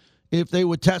day, if they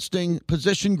were testing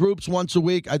position groups once a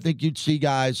week, I think you'd see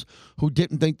guys who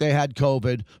didn't think they had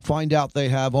COVID find out they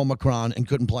have Omicron and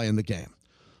couldn't play in the game.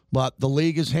 But the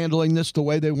league is handling this the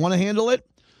way they want to handle it,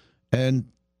 and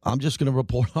I'm just going to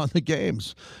report on the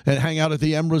games and hang out at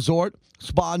the M Resort,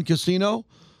 Spa and Casino,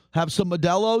 have some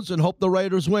Modelo's, and hope the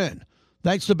Raiders win.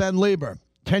 Thanks to Ben Lieber,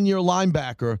 10-year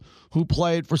linebacker who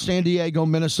played for San Diego,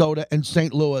 Minnesota, and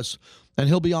St. Louis, and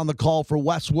he'll be on the call for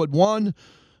Westwood 1.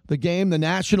 The game, the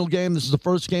national game, this is the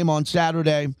first game on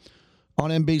Saturday on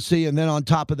NBC. And then on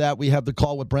top of that, we have the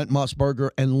call with Brent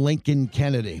Musburger and Lincoln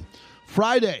Kennedy.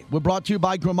 Friday, we're brought to you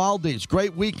by Grimaldi's.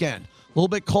 Great weekend. A little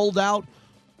bit cold out.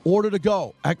 Order to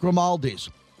go at Grimaldi's.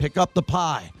 Pick up the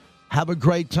pie. Have a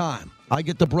great time. I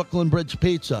get the Brooklyn Bridge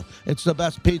pizza. It's the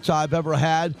best pizza I've ever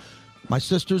had. My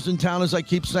sister's in town, as I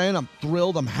keep saying. I'm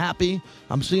thrilled. I'm happy.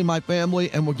 I'm seeing my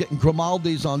family. And we're getting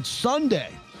Grimaldi's on Sunday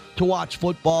to watch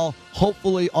football,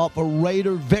 hopefully off a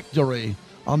Raider victory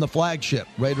on the flagship,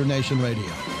 Raider Nation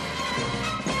Radio.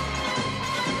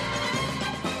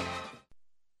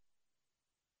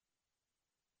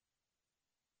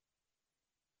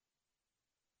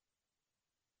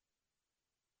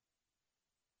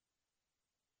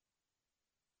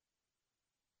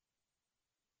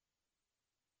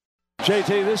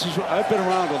 JT, I've been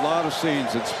around a lot of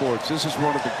scenes in sports. This is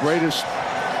one of the greatest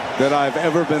that I've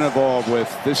ever been involved with.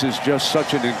 This is just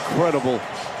such an incredible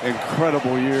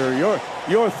year.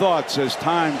 Your thoughts as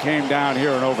time came down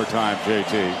here in overtime,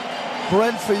 JT.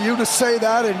 Brent, for you to say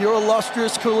that in your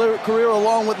illustrious career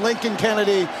along with Lincoln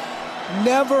Kennedy,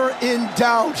 never in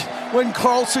doubt when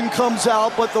Carlson comes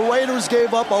out, but the Raiders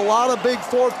gave up a lot of big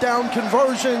fourth down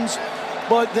conversions,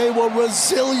 but they were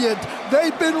resilient.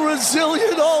 They've been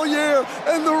resilient all year,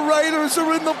 and the Raiders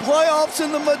are in the playoffs,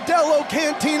 and the Modelo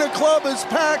Cantina Club is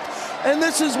packed, and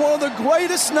this is one of the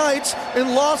greatest nights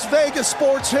in Las Vegas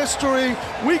sports history.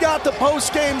 We got the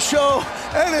post-game show,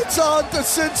 and it's on to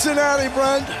Cincinnati,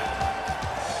 Brent.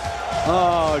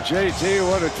 Oh, JT,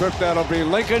 what a trip that'll be.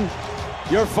 Lincoln,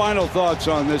 your final thoughts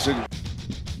on this?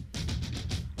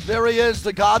 There he is,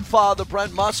 the Godfather,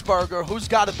 Brent Musburger. Who's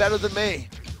got it better than me?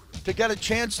 To get a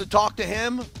chance to talk to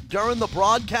him during the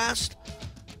broadcast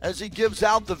as he gives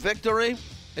out the victory,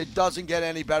 it doesn't get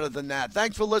any better than that.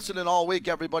 Thanks for listening all week,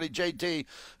 everybody. JT,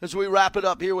 as we wrap it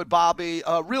up here with Bobby,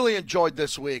 really enjoyed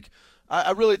this week.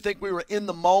 I really think we were in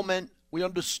the moment. We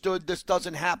understood this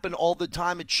doesn't happen all the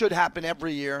time. It should happen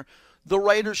every year. The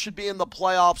Raiders should be in the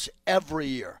playoffs every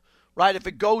year, right? If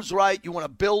it goes right, you want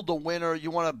to build a winner. You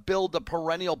want to build a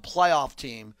perennial playoff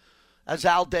team. As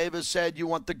Al Davis said, you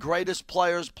want the greatest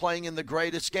players playing in the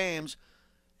greatest games.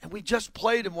 And we just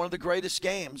played in one of the greatest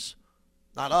games.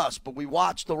 Not us, but we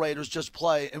watched the Raiders just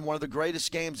play in one of the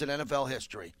greatest games in NFL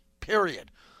history,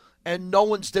 period. And no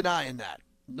one's denying that.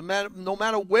 No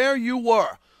matter where you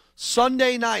were,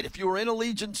 Sunday night, if you were in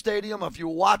Allegiant Stadium, if you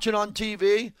were watching on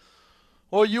TV,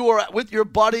 or you were with your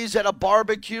buddies at a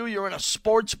barbecue, you're in a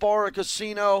sports bar, a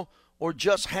casino, or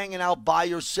just hanging out by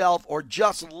yourself, or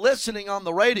just listening on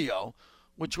the radio,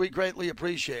 which we greatly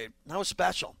appreciate. That was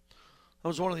special. That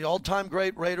was one of the all-time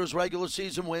great Raiders regular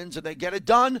season wins, and they get it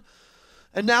done.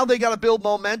 And now they got to build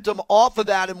momentum off of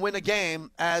that and win a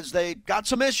game as they got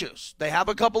some issues. They have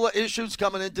a couple of issues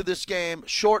coming into this game.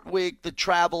 Short week, the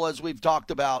travel, as we've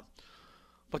talked about.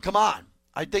 But come on.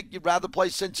 I think you'd rather play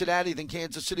Cincinnati than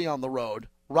Kansas City on the road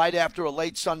right after a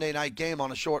late Sunday night game on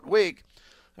a short week.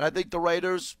 And I think the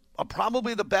Raiders are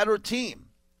probably the better team.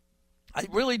 I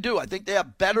really do. I think they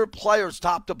have better players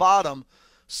top to bottom.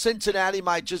 Cincinnati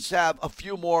might just have a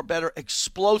few more better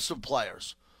explosive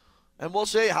players. And we'll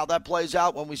see how that plays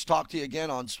out when we talk to you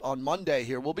again on Monday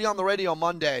here. We'll be on the radio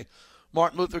Monday.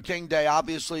 Martin Luther King Day,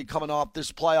 obviously, coming off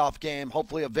this playoff game.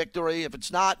 Hopefully a victory. If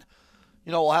it's not,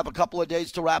 we'll have a couple of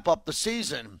days to wrap up the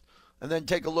season and then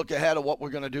take a look ahead of what we're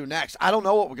going to do next. I don't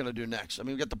know what we're going to do next. I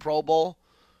mean, we get the Pro Bowl.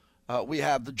 We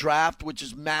have the draft, which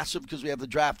is massive because we have the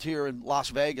draft here in Las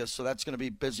Vegas, so that's going to be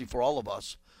busy for all of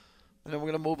us. And then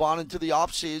we're going to move on into the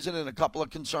offseason and a couple of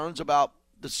concerns about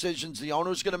decisions the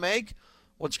owner's going to make,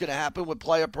 what's going to happen with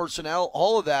player personnel,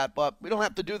 all of that. But we don't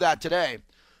have to do that today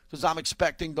because I'm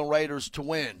expecting the Raiders to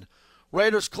win.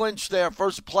 Raiders clinched their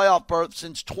first playoff berth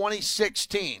since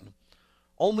 2016.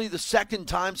 Only the second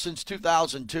time since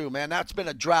 2002. Man, that's been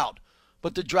a drought.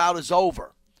 But the drought is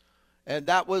over. And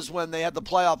that was when they had the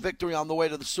playoff victory on the way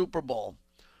to the Super Bowl.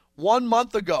 1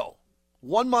 month ago,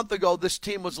 this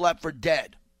team was left for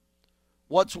dead.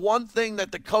 What's one thing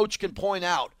that the coach can point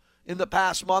out in the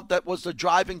past month that was the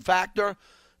driving factor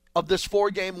of this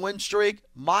 4-game win streak?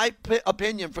 My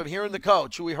opinion from hearing the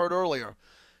coach, who we heard earlier,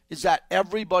 is that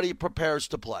everybody prepares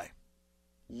to play.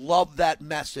 Love that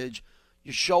message.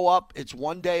 You show up, it's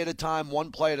one day at a time, one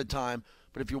play at a time.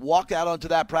 But if you walk out onto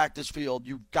that practice field,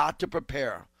 you've got to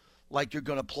prepare like you're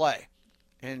going to play.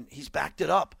 And he's backed it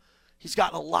up. He's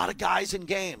gotten a lot of guys in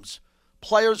games.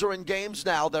 Players are in games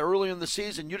now that early in the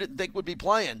season you didn't think would be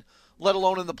playing, let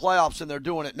alone in the playoffs, and they're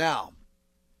doing it now.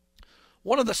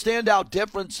 One of the standout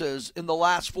differences in the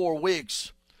last 4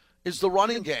 weeks is the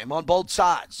running game on both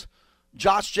sides.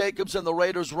 Josh Jacobs and the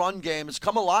Raiders' run game has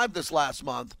come alive this last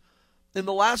month. In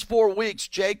the last 4 weeks,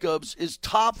 Jacobs is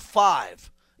top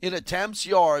 5 in attempts,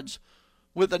 yards,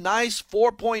 with a nice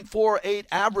 4.48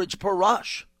 average per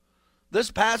rush.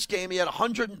 This past game, he had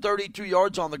 132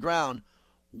 yards on the ground.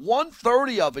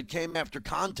 130 of it came after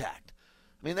contact.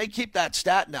 I mean, they keep that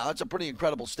stat now. That's a pretty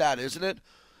incredible stat, isn't it?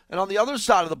 And on the other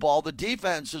side of the ball, the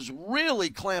defense has really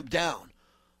clamped down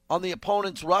on the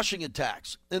opponent's rushing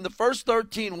attacks. In the first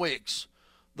 13 weeks,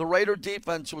 the Raider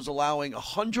defense was allowing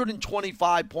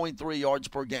 125.3 yards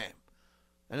per game.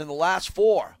 And in the last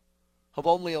 4, have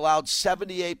only allowed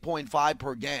 78.5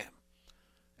 per game.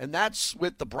 And that's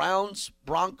with the Browns,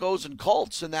 Broncos, and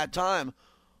Colts in that time,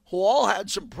 who all had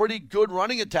some pretty good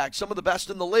running attacks, some of the best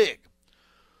in the league.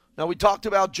 Now, we talked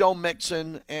about Joe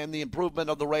Mixon and the improvement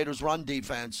of the Raiders' run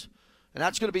defense. And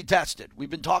that's going to be tested. We've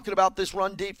been talking about this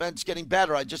run defense getting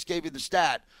better. I just gave you the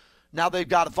stat. Now they've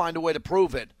got to find a way to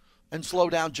prove it and slow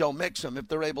down Joe Mixon if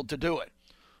they're able to do it.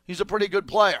 He's a pretty good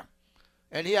player.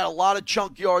 And he had a lot of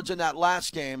chunk yards in that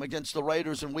last game against the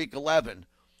Raiders in Week 11.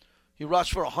 He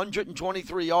rushed for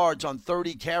 123 yards on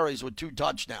 30 carries with 2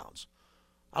 touchdowns.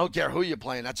 I don't care who you're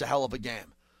playing. That's a hell of a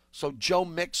game. So Joe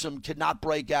Mixon cannot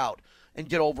break out and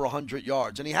get over 100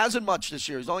 yards. And he hasn't much this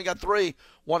year. He's only got 3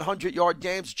 100-yard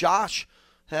games. Josh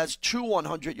has 2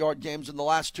 100-yard games in the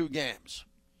last 2 games.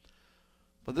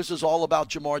 But this is all about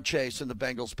Ja'Marr Chase in the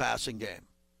Bengals passing game.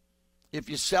 If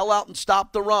you sell out and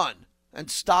stop the run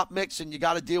and stop Mixon, you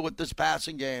got to deal with this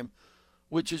passing game,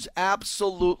 which is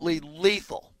absolutely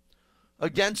lethal.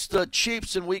 Against the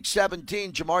Chiefs in Week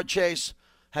 17, Ja'Marr Chase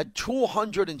had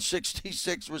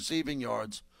 266 receiving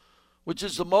yards, which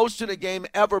is the most in a game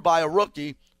ever by a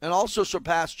rookie, and also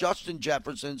surpassed Justin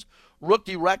Jefferson's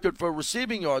rookie record for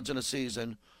receiving yards in a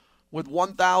season with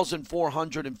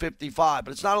 1,455.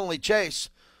 But it's not only Chase.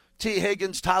 T.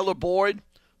 Higgins, Tyler Boyd,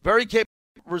 very capable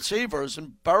receivers,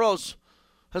 and Burrows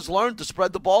has learned to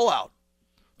spread the ball out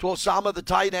to Osama, the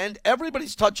tight end.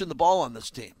 Everybody's touching the ball on this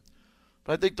team.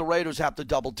 But I think the Raiders have to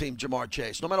double-team Ja'Marr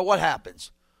Chase. No matter what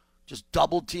happens, just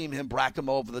double-team him, brack him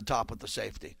over the top with the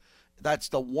safety. That's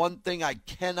the one thing I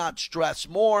cannot stress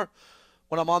more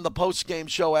when I'm on the post-game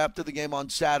show after the game on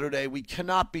Saturday. We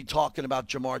cannot be talking about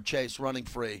Ja'Marr Chase running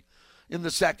free in the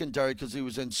secondary because he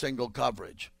was in single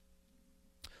coverage.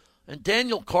 And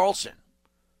Daniel Carlson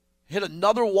hit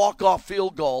another walk-off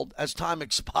field goal as time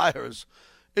expires.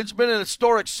 It's been an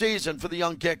historic season for the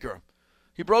young kicker.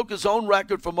 He broke his own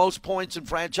record for most points in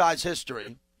franchise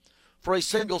history for a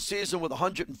single season with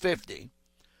 150.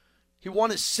 He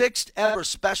won his 6th ever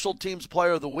Special Teams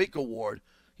Player of the Week award.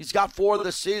 He's got 4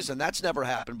 this season. That's never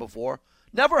happened before.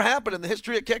 Never happened in the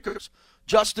history of kickers.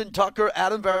 Justin Tucker,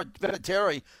 Adam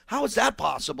Vinatieri. How is that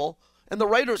possible? And the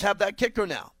Raiders have that kicker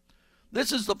now.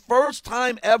 This is the first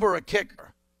time ever a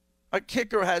kicker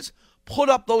has put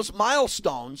up those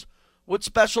milestones with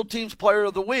Special Teams Player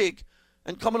of the Week,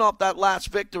 and coming off that last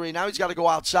victory, now he's got to go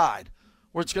outside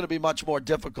where it's going to be much more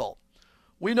difficult.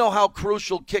 We know how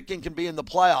crucial kicking can be in the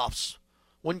playoffs.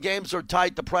 When games are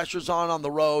tight, the pressure's on the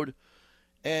road,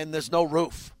 and there's no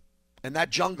roof. And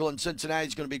that jungle in Cincinnati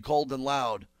is going to be cold and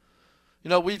loud. You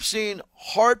know, we've seen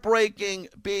heartbreaking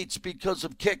beats because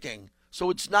of kicking, so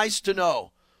it's nice to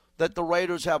know that the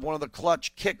Raiders have one of the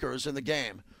clutch kickers in the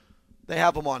game. They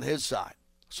have him on his side.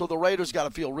 So the Raiders got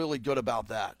to feel really good about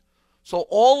that. So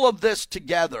all of this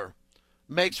together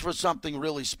makes for something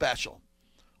really special.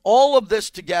 All of this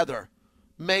together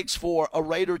makes for a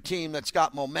Raider team that's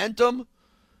got momentum,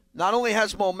 not only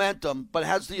has momentum, but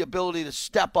has the ability to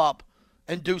step up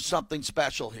and do something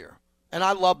special here. And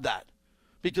I love that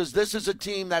because this is a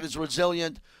team that is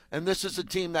resilient, and this is a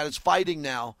team that is fighting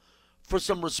now for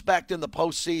some respect in the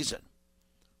postseason.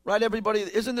 Right, everybody?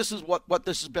 Isn't this is what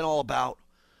this has been all about?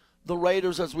 The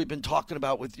Raiders, as we've been talking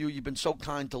about with you, you've been so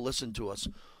kind to listen to us.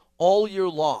 All year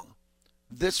long,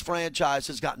 this franchise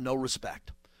has got no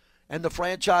respect. And the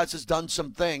franchise has done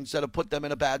some things that have put them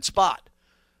in a bad spot,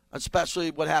 especially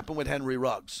what happened with Henry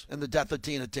Ruggs and the death of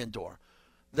Tina Tintor.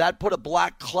 That put a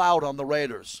black cloud on the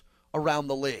Raiders around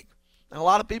the league. And a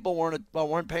lot of people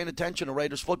weren't paying attention to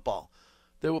Raiders football.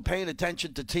 They were paying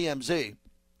attention to TMZ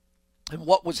and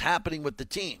what was happening with the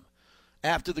team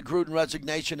after the Gruden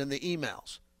resignation and the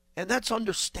emails. And that's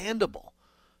understandable.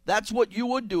 That's what you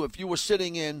would do if you were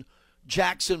sitting in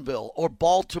Jacksonville or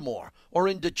Baltimore or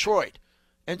in Detroit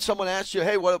and someone asked you,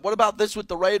 hey, what about this with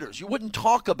the Raiders? You wouldn't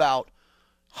talk about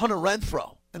Hunter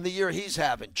Renfrow and the year he's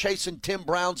having, chasing Tim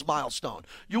Brown's milestone.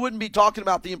 You wouldn't be talking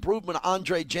about the improvement of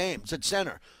Andre James at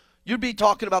center. You'd be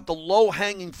talking about the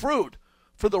low-hanging fruit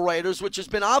for the Raiders, which has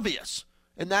been obvious,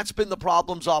 and that's been the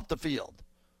problems off the field.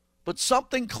 But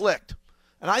something clicked,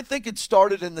 and I think it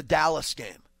started in the Dallas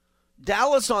game.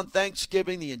 Dallas on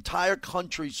Thanksgiving, the entire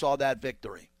country saw that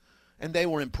victory, and they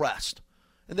were impressed.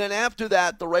 And then after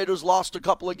that, the Raiders lost a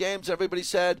couple of games. Everybody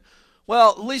said,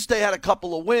 well, at least they had a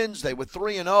couple of wins. They were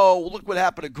 3-0. Look what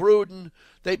happened to Gruden.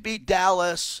 They beat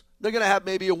Dallas. They're going to have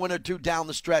maybe a win or two down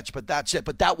the stretch, but that's it.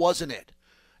 But that wasn't it.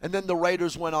 And then the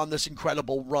Raiders went on this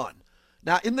incredible run.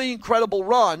 Now, in the incredible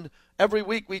run, every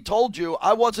week we told you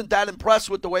I wasn't that impressed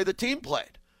with the way the team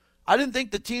played. I didn't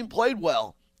think the team played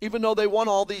well, even though they won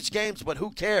all these games, but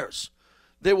who cares?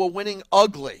 They were winning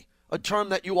ugly, a term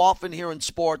that you often hear in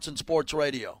sports and sports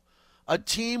radio. A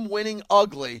team winning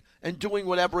ugly and doing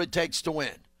whatever it takes to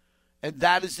win. And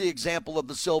that is the example of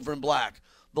the silver and black,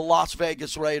 the Las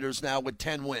Vegas Raiders now with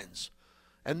 10 wins.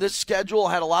 And this schedule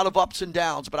had a lot of ups and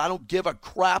downs, but I don't give a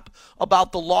crap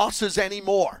about the losses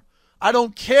anymore. I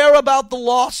don't care about the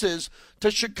losses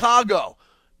to Chicago,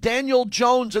 Daniel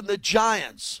Jones and the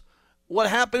Giants, what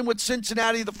happened with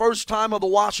Cincinnati the first time, or the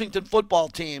Washington football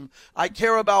team. I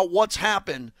care about what's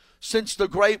happened since the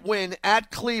great win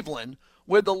at Cleveland,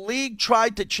 where the league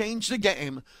tried to change the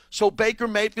game so Baker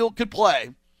Mayfield could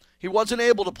play. He wasn't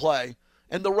able to play.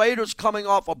 And the Raiders coming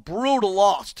off a brutal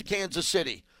loss to Kansas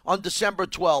City on December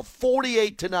 12th,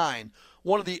 48-9.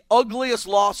 One of the ugliest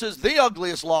losses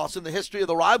in the history of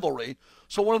the rivalry.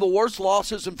 So one of the worst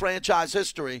losses in franchise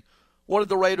history. What did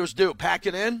the Raiders do? Pack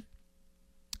it in?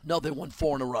 No, they won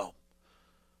 4 in a row.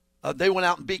 They went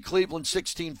out and beat Cleveland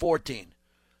 16-14.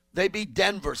 They beat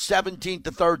Denver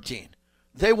 17-13.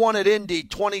 They won at Indy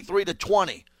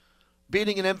 23-20,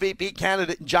 beating an MVP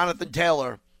candidate in Jonathan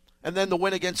Taylor. And then the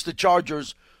win against the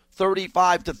Chargers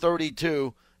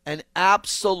 35-32. An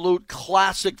absolute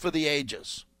classic for the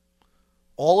ages.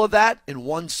 All of that in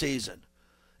one season.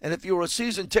 And if you were a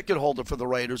season ticket holder for the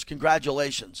Raiders,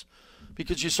 congratulations,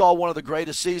 because you saw one of the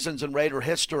greatest seasons in Raider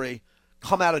history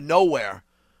come out of nowhere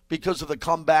because of the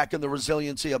comeback and the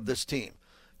resiliency of this team.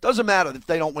 Doesn't matter if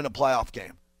they don't win a playoff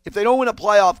game. If they don't win a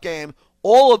playoff game,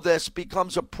 all of this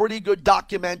becomes a pretty good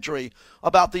documentary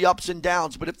about the ups and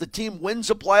downs. But if the team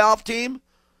wins a playoff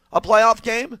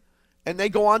game, and they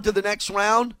go on to the next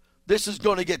round, this is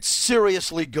going to get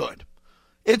seriously good.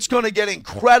 It's going to get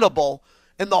incredible,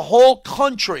 and the whole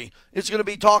country is going to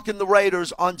be talking the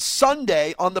Raiders on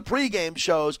Sunday on the pregame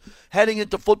shows heading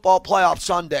into Football Playoff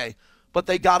Sunday. But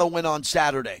they got to win on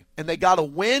Saturday, and they got to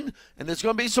win, and there's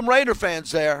going to be some Raider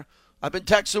fans there. I've been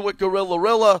texting with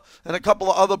Gorilla and a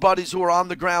couple of other buddies who are on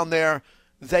the ground there.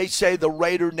 They say the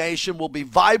Raider Nation will be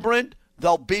vibrant.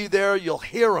 They'll be there. You'll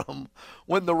hear them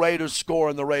when the Raiders score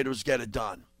and the Raiders get it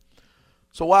done.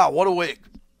 So, wow, what a week.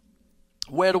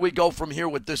 Where do we go from here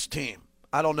with this team?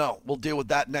 I don't know. We'll deal with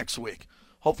that next week.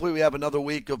 Hopefully we have another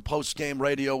week of post-game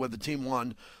radio where the team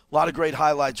won. A lot of great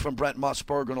highlights from Brent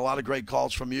Musburger and a lot of great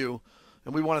calls from you.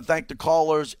 And we want to thank the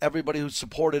callers, everybody who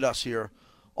supported us here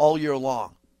all year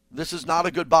long. This is not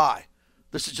a goodbye.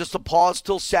 This is just a pause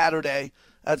till Saturday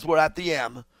as we're at the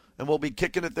M. And we'll be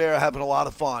kicking it there, having a lot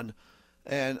of fun.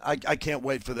 And I can't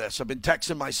wait for this. I've been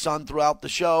texting my son throughout the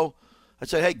show. I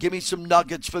said, hey, give me some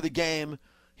nuggets for the game.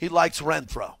 He likes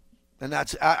Renfro. And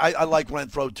I like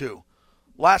Renfro too.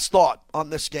 Last thought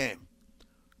on this game.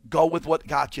 Go with what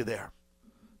got you there.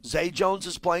 Zay Jones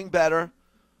is playing better.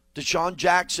 Deshaun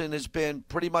Jackson has been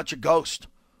pretty much a ghost.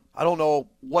 I don't know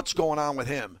what's going on with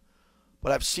him.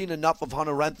 But I've seen enough of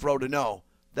Hunter Renfro to know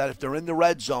that if they're in the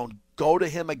red zone, go to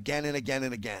him again and again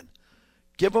and again.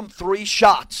 Give him 3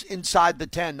 shots inside the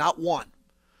 10, not 1.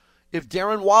 If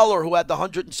Darren Waller, who had the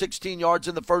 116 yards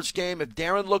in the first game, if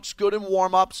Darren looks good in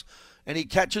warm-ups and he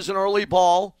catches an early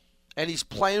ball and he's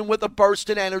playing with a burst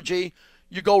in energy,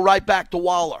 you go right back to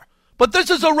Waller. But this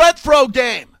is a Renfro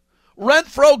game.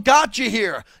 Renfro got you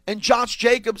here, and Josh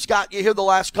Jacobs got you here the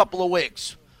last couple of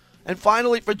weeks. And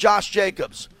finally for Josh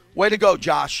Jacobs, way to go,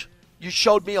 Josh. You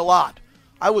showed me a lot.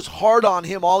 I was hard on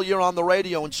him all year on the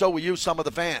radio, and so were you, some of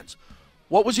the fans.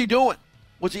 What was he doing?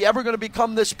 Was he ever going to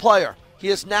become this player? He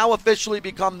has now officially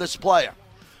become this player.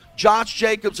 Josh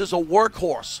Jacobs is a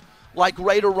workhorse like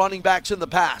Raider running backs in the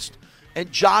past.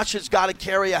 And Josh has got to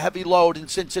carry a heavy load in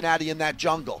Cincinnati in that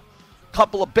jungle.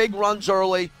 Couple of big runs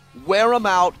early, wear them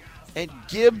out, and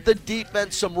give the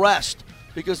defense some rest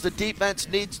because the defense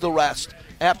needs the rest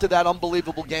after that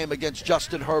unbelievable game against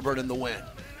Justin Herbert in the win.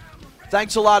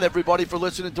 Thanks a lot, everybody, for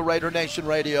listening to Raider Nation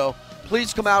Radio.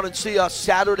 Please come out and see us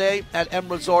Saturday at M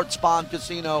Resort Spa and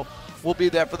Casino. We'll be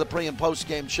there for the pre- and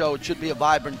post-game show. It should be a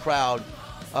vibrant crowd.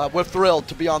 We're thrilled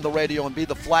to be on the radio and be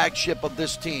the flagship of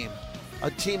this team,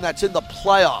 a team that's in the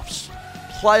playoffs.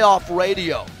 Playoff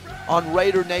radio on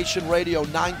Raider Nation Radio,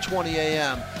 9:20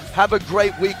 a.m. Have a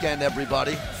great weekend,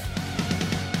 everybody.